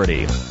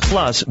priority.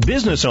 Plus,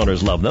 business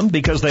owners love them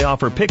because they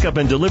offer pickup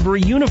and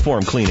delivery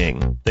uniform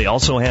cleaning. They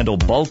also handle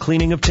bulk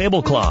cleaning of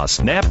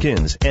tablecloths,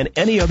 napkins, and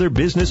any other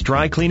business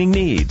dry cleaning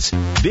needs.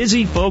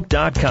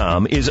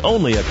 BusyFolk.com is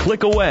only a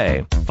click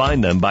away.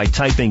 Find them by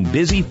typing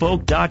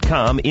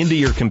BusyFolk.com into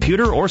your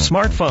computer or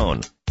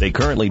smartphone. They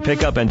currently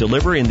pick up and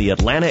deliver in the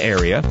Atlanta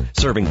area,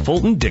 serving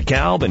Fulton,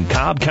 DeKalb, and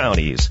Cobb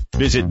counties.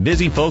 Visit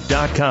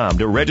BusyFolk.com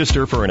to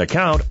register for an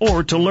account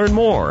or to learn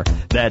more.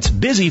 That's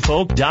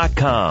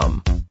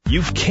BusyFolk.com.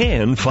 You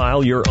can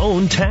file your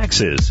own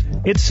taxes.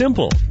 It's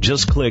simple.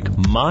 Just click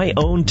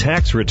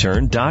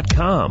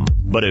MyOwnTaxReturn.com.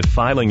 But if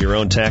filing your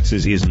own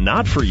taxes is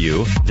not for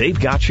you, they've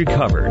got you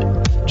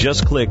covered.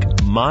 Just click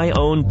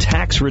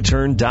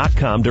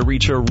MyOwnTaxReturn.com to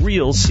reach a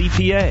real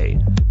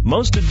CPA.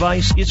 Most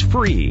advice is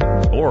free,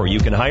 or you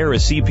can hire a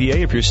CPA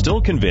if you're still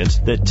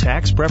convinced that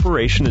tax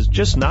preparation is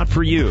just not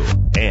for you.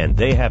 And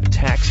they have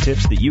tax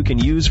tips that you can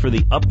use for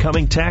the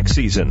upcoming tax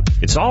season.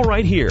 It's all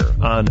right here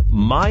on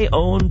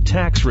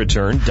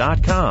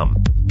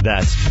MyOwnTaxReturn.com.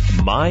 That's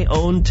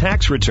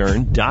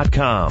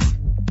MyOwnTaxReturn.com.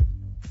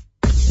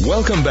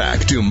 Welcome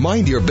back to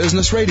Mind Your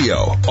Business Radio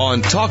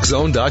on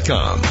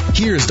TalkZone.com.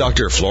 Here's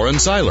Dr.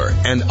 Florence Seiler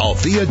and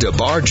Althea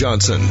DeBar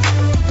Johnson.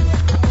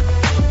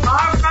 All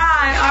right.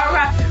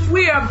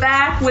 We are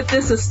back with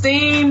this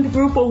esteemed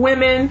group of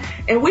women,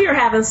 and we are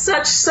having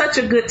such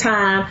a good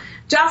time.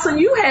 Jocelyn,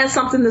 you had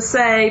something to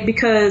say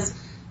because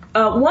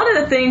one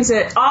of the things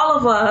that all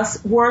of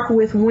us work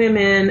with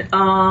women,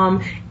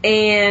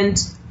 and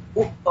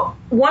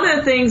one of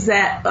the things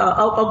that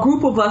a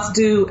group of us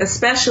do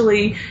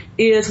especially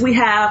is we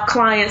have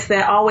clients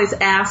that always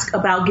ask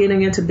about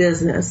getting into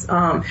business.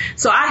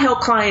 So I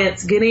help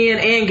clients get in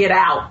and get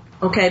out.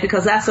 Okay,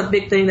 because that's a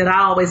big thing that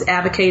I always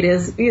advocate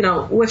is,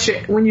 what's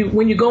your, when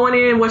you're going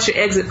in, what's your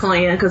exit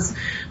plan? Because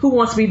who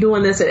wants to be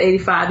doing this at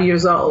 85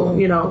 years old,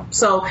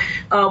 So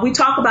we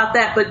talk about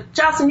that. But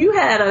Jocelyn, you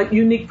had a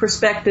unique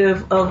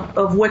perspective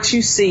of what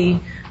you see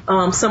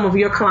some of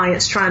your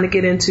clients trying to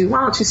get into.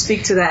 Why don't you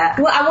speak to that?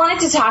 Well, I wanted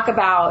to talk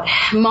about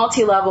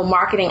multi-level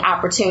marketing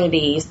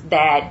opportunities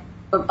that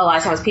a lot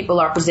of times people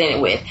are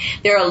presented with.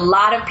 There are a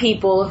lot of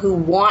people who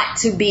want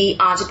to be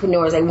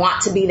entrepreneurs. They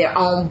want to be their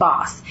own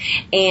boss.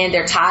 And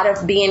they're tired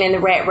of being in the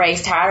rat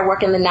race, tired of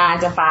working the 9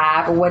 to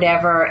 5 or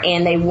whatever,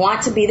 and they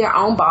want to be their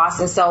own boss.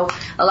 And so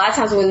a lot of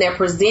times when they're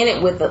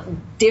presented with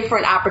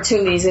different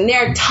opportunities, and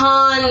there are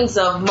tons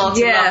of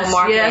multi-level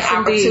marketing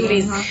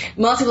opportunities,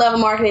 multi-level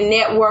marketing,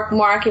 network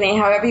marketing,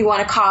 however you want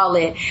to call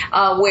it,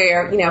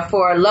 where,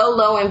 for a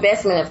low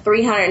investment of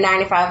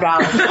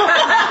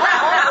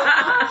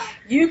 $395,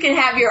 you can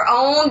have your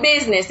own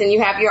business and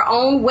you have your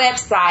own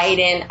website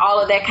and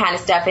all of that kind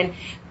of stuff. And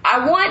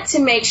I want to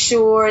make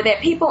sure that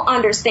people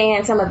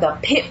understand some of the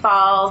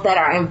pitfalls that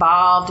are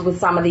involved with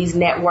some of these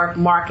network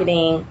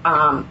marketing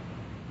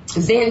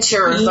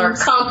ventures or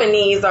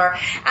companies, or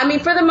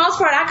for the most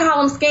part I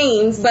call them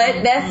schemes,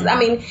 but that's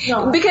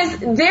because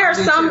there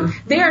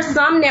are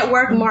some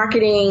network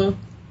marketing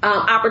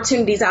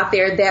opportunities out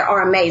there that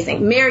are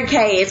amazing. Mary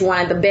Kay is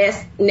one of the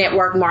best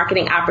network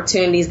marketing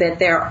opportunities that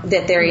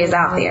there is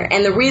out there.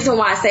 And the reason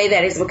why I say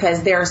that is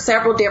because there are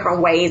several different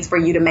ways for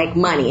you to make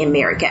money in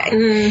Mary Kay.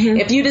 Mm-hmm.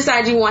 If you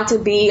decide you want to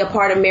be a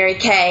part of Mary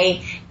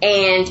Kay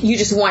and you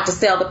just want to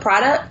sell the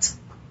product,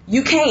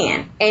 you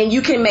can, and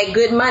you can make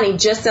good money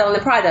just selling the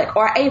product,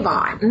 or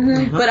Avon.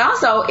 Mm-hmm. But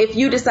also, if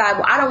you decide,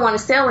 well, I don't want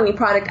to sell any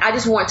product, I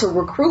just want to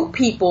recruit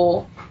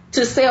people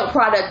to sell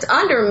product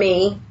under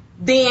me,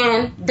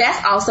 then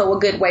that's also a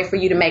good way for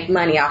you to make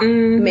money off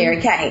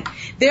Mary Kay.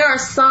 There are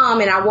some,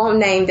 and I won't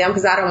name them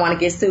because I don't want to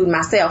get sued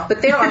myself,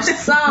 but there are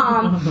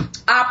some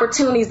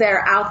opportunities that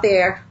are out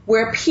there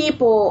where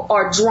people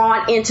are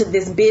drawn into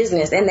this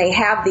business and they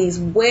have these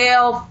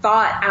well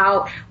thought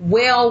out,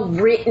 well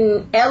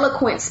written,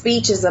 eloquent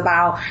speeches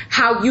about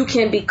how you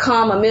can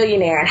become a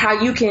millionaire and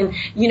how you can,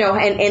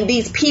 and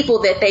these people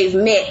that they've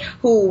met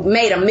who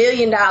made $1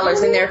 million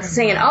and they're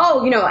saying,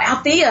 oh,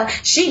 Althea,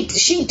 she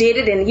did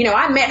it, and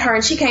I met her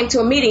and she came to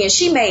a meeting and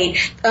she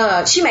makes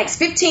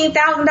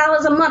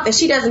 $15,000 a month and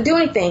she doesn't do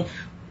anything,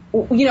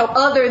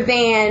 other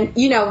than,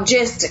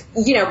 just,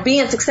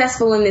 being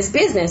successful in this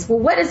business. Well,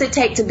 what does it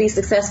take to be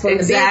successful in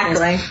the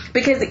business?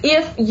 Because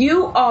if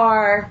you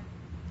are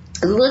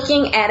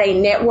looking at a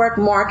network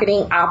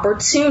marketing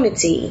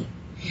opportunity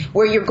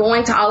where you're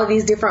going to all of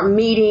these different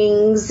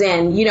meetings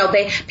and,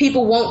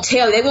 people won't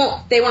tell you,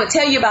 they want to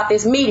tell you about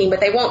this meeting,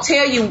 but they won't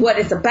tell you what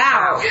it's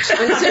about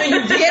until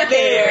you get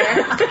there.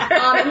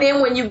 And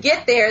then when you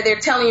get there, they're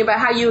telling you about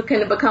how you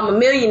can become a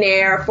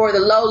millionaire for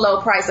the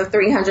low price of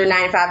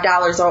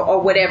 $395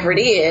 or whatever it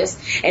is.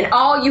 And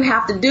all you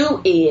have to do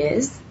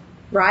is,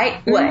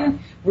 right? Mm-hmm. What?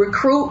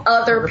 Recruit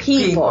other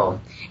people.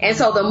 And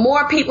so the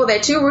more people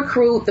that you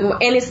recruit, and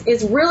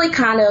it's really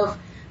kind of,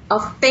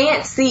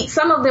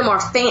 some of them are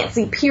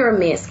fancy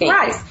pyramid schemes.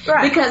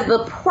 Right. Because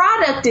the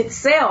product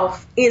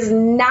itself is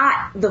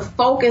not the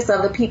focus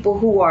of the people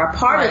who are a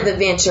part of the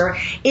venture.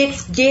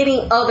 It's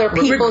getting other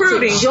people to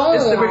join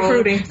it's the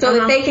recruiting. so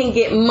that they can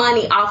get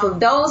money off of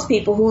those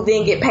people who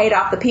then get paid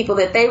off the people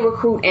that they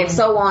recruit and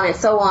so on and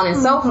so on and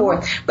so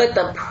forth. But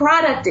the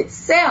product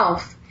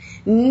itself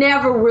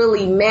never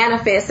really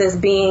manifests as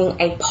being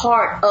a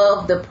part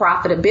of the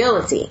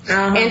profitability.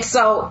 And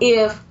so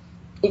if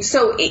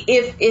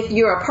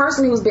you're a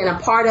person who's been a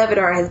part of it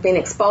or has been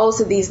exposed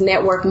to these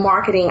network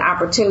marketing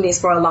opportunities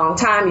for a long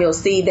time, you'll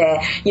see that,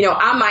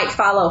 I might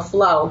follow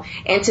Flo,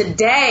 and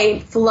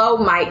today Flo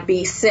might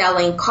be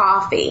selling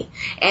coffee,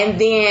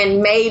 and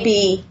then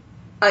maybe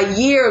a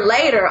year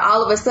later,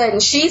 all of a sudden,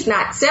 she's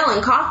not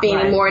selling coffee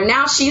anymore.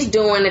 Now she's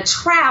doing a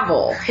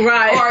travel.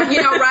 Right. Or,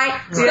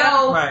 right?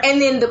 So, and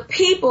then the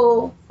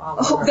people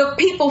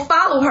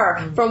follow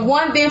her from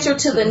one venture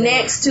to the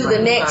next, to the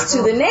next,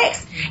 to the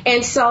next.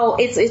 And so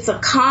it's a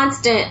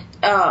constant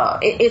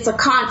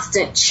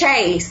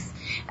chase.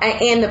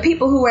 And the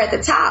people who are at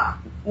the top,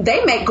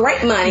 they make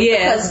great money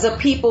because the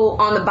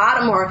people on the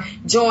bottom are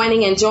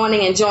joining, and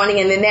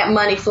then that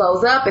money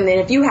flows up. And then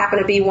if you happen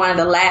to be one of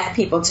the last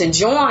people to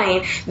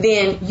join,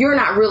 then you're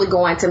not really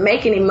going to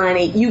make any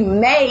money. You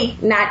may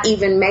not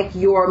even make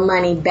your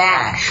money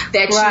back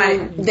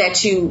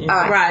that you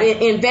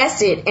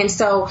invested. And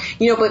so,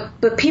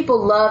 but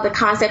people love the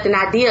concept and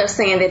idea of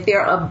saying that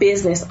they're a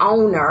business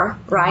owner,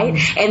 right?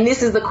 And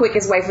this is the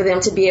quickest way for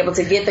them to be able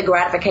to get the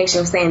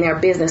gratification of saying they're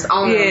a business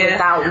owner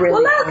without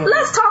really. Well,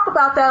 let's talk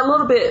about that a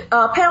little bit.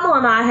 Pamela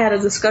and I had a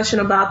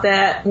discussion about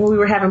that when we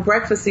were having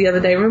breakfast the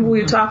other day. Remember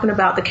we were talking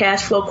about the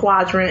cash flow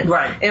quadrant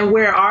and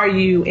where are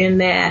you in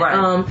that?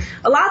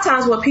 A lot of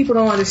times what people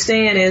don't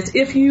understand is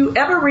if you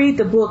ever read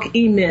the book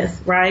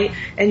E-Myth, right,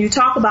 and you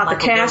talk about the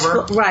cash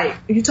flow,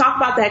 you talk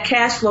about that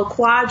cash flow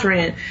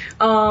quadrant.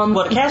 Well,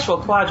 the cash flow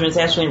quadrant is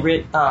actually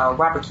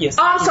Robert Kiyosaki.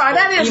 Oh, I'm sorry,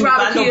 that is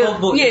Robert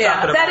Kiyosaki.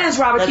 Yeah, that is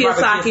Robert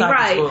Kiyosaki,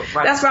 right.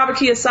 That's Robert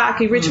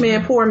Kiyosaki, Rich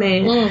Man, Poor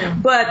Man.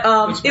 But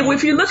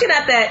if you're looking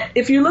at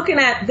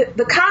that,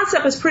 the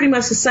concept is pretty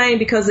much the same,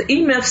 because the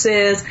E-Myth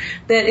says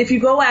that if you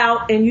go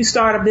out and you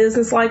start a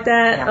business like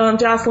that,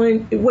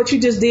 Jocelyn, what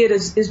you just did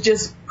is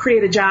just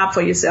create a job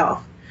for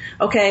yourself.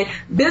 Okay,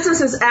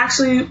 businesses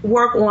actually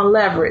work on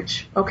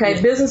leverage.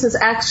 Okay, businesses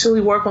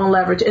actually work on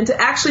leverage. And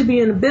to actually be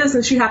in a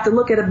business, you have to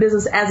look at a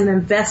business as an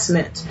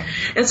investment.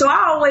 And so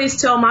I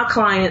always tell my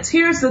clients,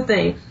 here's the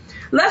thing.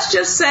 Let's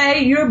just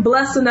say you're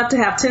blessed enough to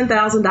have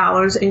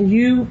 $10,000, and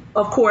you,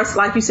 of course,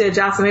 like you said,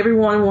 Jocelyn,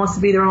 everyone wants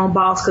to be their own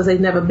boss because they've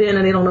never been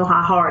and they don't know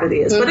how hard it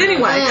is. But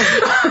anyway,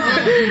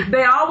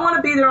 they all want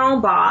to be their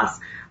own boss.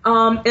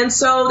 And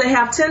so they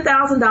have $10,000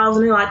 and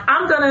they're like,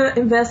 I'm going to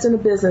invest in a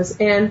business.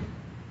 And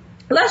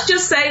let's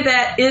just say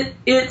that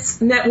it's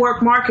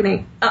network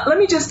marketing. Let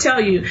me just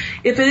tell you,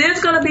 if it is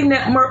going to be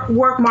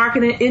network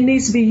marketing, it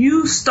needs to be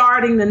you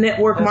starting the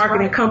network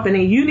marketing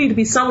company. You need to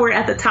be somewhere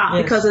at the top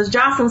because, as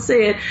Jocelyn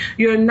said,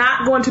 you're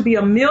not going to be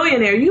a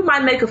millionaire. You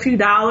might make a few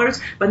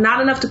dollars, but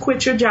not enough to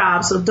quit your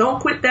job. So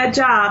don't quit that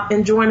job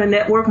and join the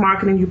network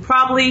marketing. You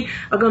probably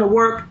are going to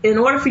work, in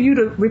order for you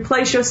to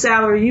replace your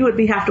salary, you would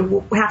have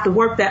to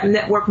work that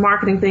network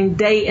marketing thing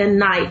day and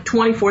night,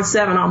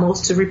 24/7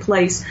 almost, to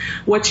replace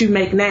what you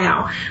make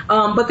now.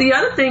 But the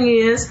other thing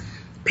is,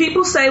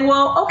 people say,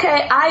 well,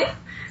 okay, I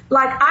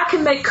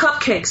can make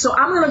cupcakes, so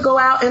I'm going to go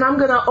out and I'm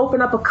going to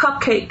open up a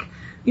cupcake,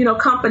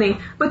 company.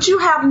 But you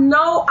have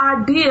no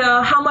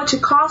idea how much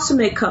it costs to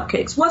make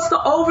cupcakes. What's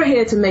the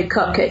overhead to make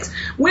cupcakes?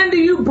 When do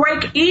you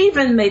break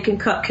even making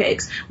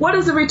cupcakes? What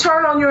is the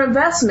return on your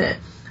investment?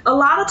 A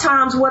lot of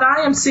times what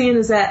I am seeing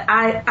is that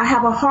I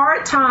have a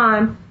hard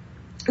time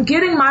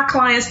getting my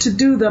clients to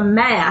do the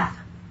math,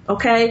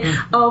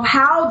 of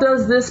how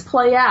does this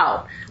play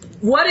out?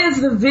 What is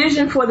the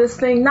vision for this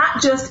thing,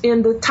 not just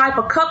in the type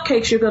of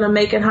cupcakes you're going to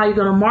make and how you're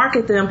going to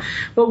market them,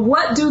 but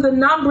what do the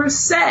numbers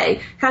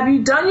say? Have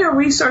you done your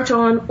research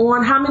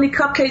on how many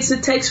cupcakes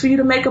it takes for you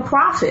to make a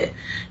profit?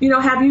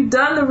 Have you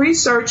done the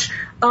research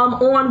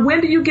on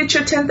when do you get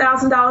your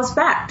 $10,000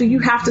 back? Do you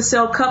have to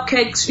sell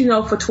cupcakes,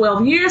 for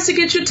 12 years to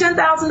get your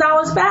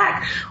 $10,000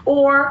 back?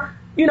 Or,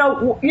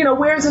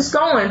 where is this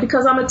going?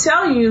 Because I'm going to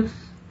tell you,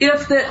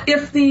 if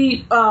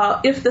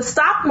the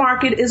stock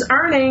market is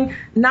earning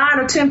 9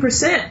 or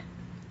 10%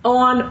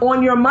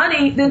 on your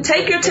money, then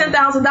take your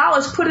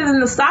 $10,000, put it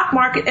in the stock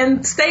market,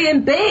 and stay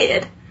in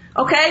bed.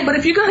 Okay, but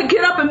if you're going to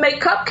get up and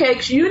make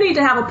cupcakes, you need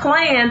to have a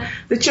plan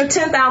that your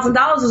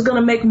 $10,000 is going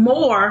to make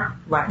more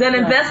than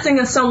investing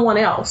in someone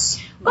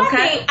else.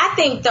 Okay, I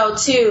think though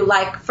too,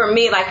 like for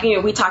me,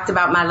 we talked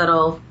about my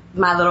little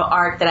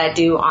art that I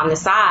do on the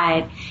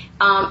side.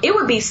 It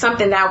would be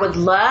something that I would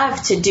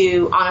love to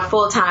do on a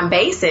full-time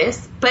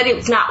basis, but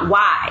it's not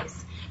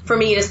wise for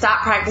me to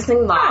stop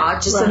practicing law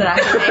just so that I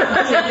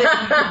can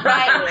make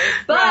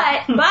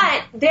right.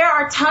 But there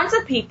are tons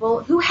of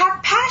people who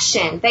have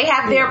passion. They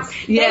have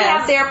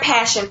their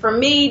passion. For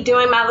me,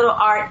 doing my little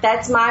art,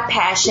 that's my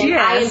passion.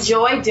 Yes. I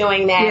enjoy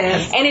doing that.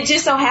 Yes. And it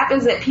just so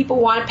happens that people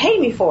want to pay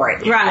me for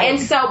it. Right.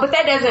 And so, but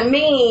that doesn't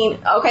mean,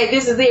 okay,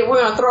 this is it.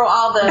 We're going to throw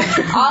all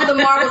the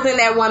marbles in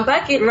that one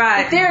bucket.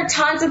 Right. But there are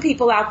tons of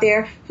people out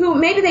there who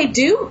maybe they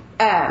do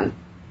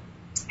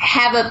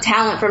have a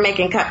talent for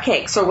making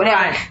cupcakes or whatever.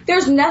 Right.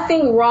 There's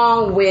nothing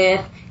wrong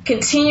with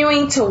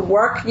continuing to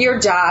work your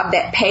job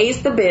that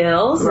pays the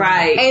bills,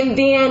 right? And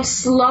then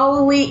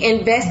slowly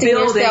investing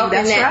yourself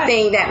in that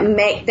thing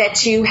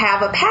that you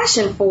have a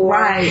passion for,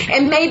 right?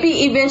 And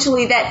maybe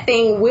eventually that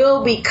thing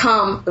will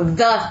become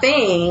the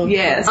thing.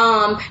 Yes.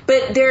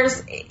 But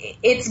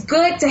it's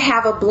good to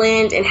have a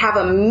blend and have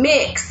a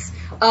mix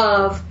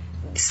of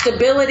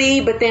stability,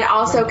 but then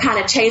also kind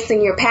of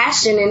chasing your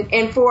passion,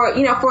 and for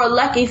a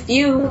lucky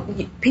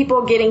few,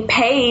 people getting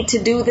paid to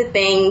do the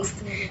things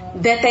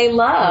that they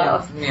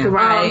love. Yeah.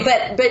 Right.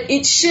 But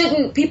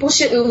people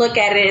shouldn't look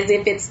at it as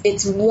if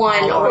it's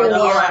one or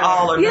the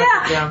other.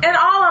 Yeah. And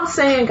all I'm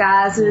saying,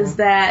 guys, is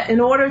that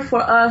in order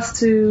for us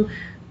to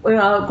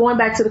going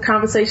back to the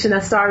conversation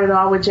that started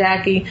off with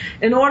Jackie,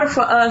 in order for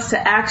us to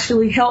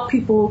actually help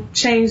people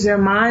change their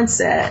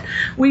mindset,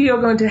 we are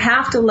going to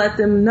have to let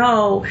them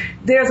know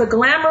there's a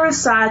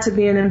glamorous side to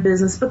being in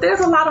business, but there's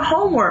a lot of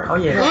homework. Oh,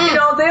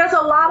 yeah. There's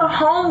a lot of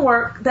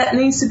homework that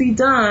needs to be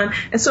done.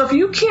 And so if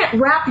you can't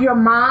wrap your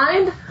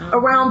mind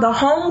around the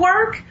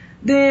homework,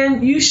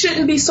 then you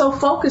shouldn't be so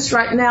focused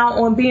right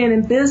now on being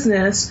in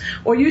business,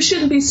 or you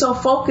shouldn't be so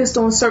focused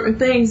on certain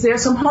things.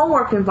 There's some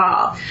homework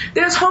involved.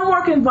 There's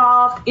homework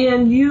involved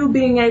in you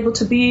being able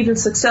to be even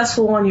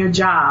successful on your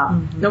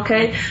job.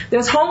 Okay?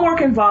 There's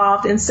homework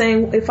involved in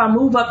saying, if I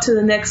move up to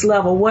the next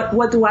level,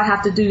 what do I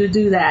have to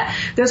do that?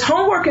 There's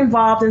homework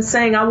involved in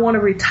saying I want to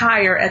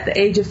retire at the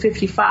age of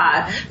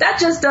 55. That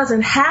just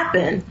doesn't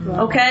happen.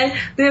 Okay?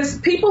 There's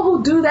people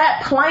who do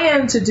that,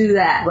 plan to do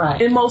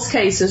that in most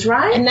cases,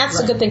 right? And that's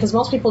a good thing, because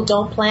most people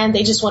don't plan.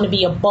 They just want to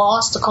be a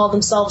boss, to call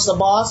themselves a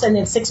boss, and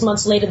then 6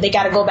 months later they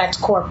got to go back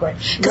to corporate.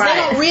 Because they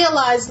don't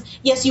realize,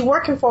 yes, you're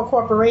working for a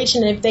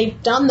corporation, and if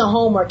they've done the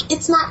homework,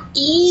 it's not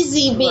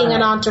easy being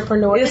an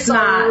entrepreneur. It's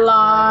not. A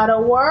lot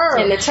of work.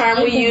 And the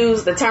term we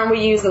use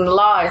in the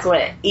law is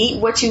what?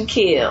 Eat what you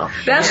kill.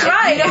 That's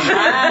right.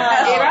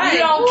 If you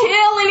don't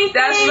kill anything,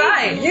 that's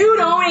right. You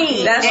don't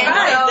eat. That's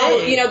right.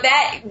 So,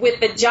 that with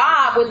the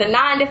job, with the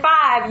 9 to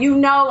 5,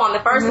 on the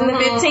 1st and the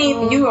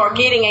 15th, you are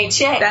getting a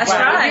check. That's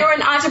right. If you're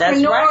an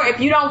entrepreneur, if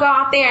you don't go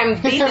out there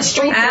and beat the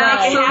streets and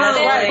make it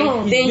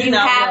happen, then you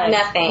have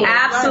nothing.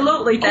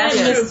 Absolutely. That's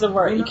just the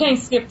work. You can't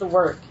skip the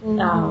work.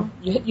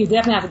 You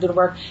definitely have to do the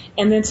work.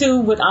 And then too,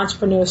 with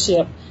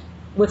entrepreneurship,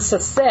 with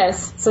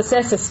success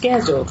is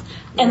scheduled.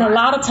 And a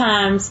lot of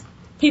times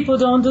people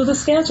don't do the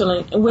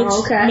scheduling,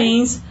 which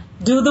means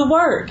do the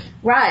work.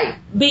 Right.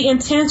 Be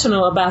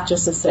intentional about your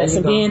success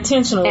and be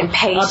intentional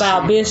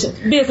about business.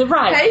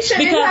 Right. Patient.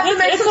 Because you have to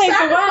make some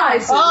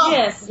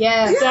sacrifices.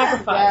 Yes.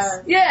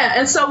 Sacrifice. Yeah.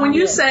 And so when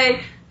you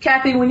say,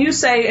 Kathy,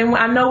 and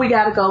I know we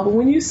got to go, but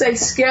when you say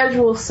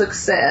schedule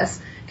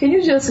success, can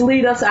you just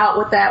lead us out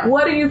with that?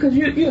 What are you, because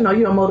you're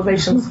a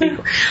motivational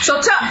speaker. So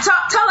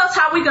tell us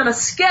how we're going to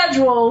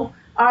schedule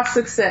our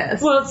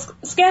success. Well,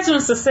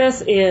 scheduling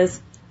success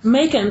is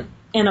making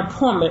an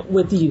appointment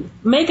with you.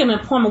 Make an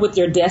appointment with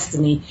your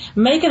destiny.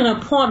 Make an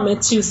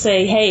appointment to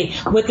say, hey,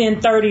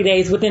 within 30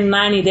 days, within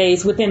 90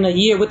 days, within a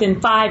year,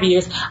 within 5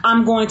 years,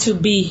 I'm going to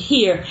be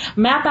here.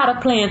 Map out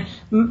a plan.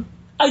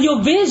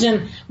 Your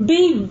vision,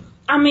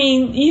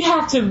 you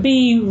have to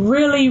be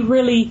really,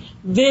 really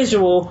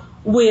visual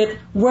with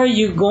where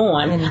you're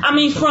going.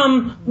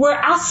 From where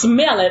I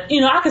smell it,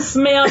 I can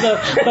smell the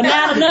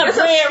banana nut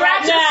bread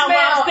right now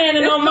while I'm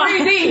standing on my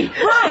 3D.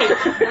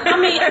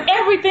 Right.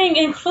 Everything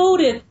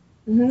included.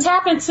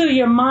 Tap into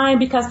your mind,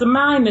 because the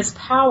mind is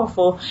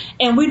powerful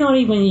and we don't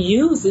even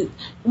use it.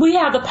 We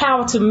have the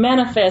power to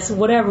manifest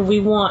whatever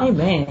we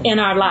want in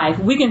our life.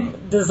 We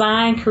can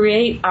design,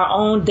 create our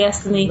own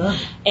destiny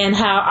and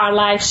how our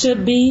life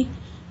should be.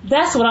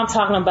 That's what I'm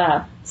talking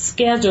about.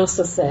 Schedule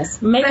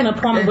success. Make an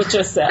appointment with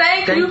yourself.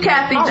 Thank you,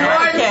 Kathy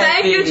Jordan.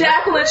 Thank you,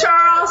 Jacqueline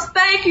Charles.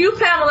 Thank you,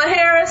 Pamela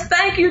Harris.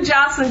 Thank you,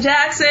 Jocelyn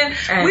Jackson.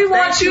 And we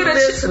want you to,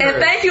 and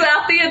thank you,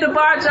 Althea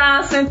DeBar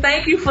Johnson.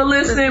 Thank you for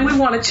listening. We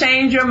want to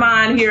change your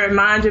mind here at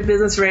Mind Your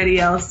Business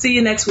Radio. See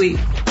you next week.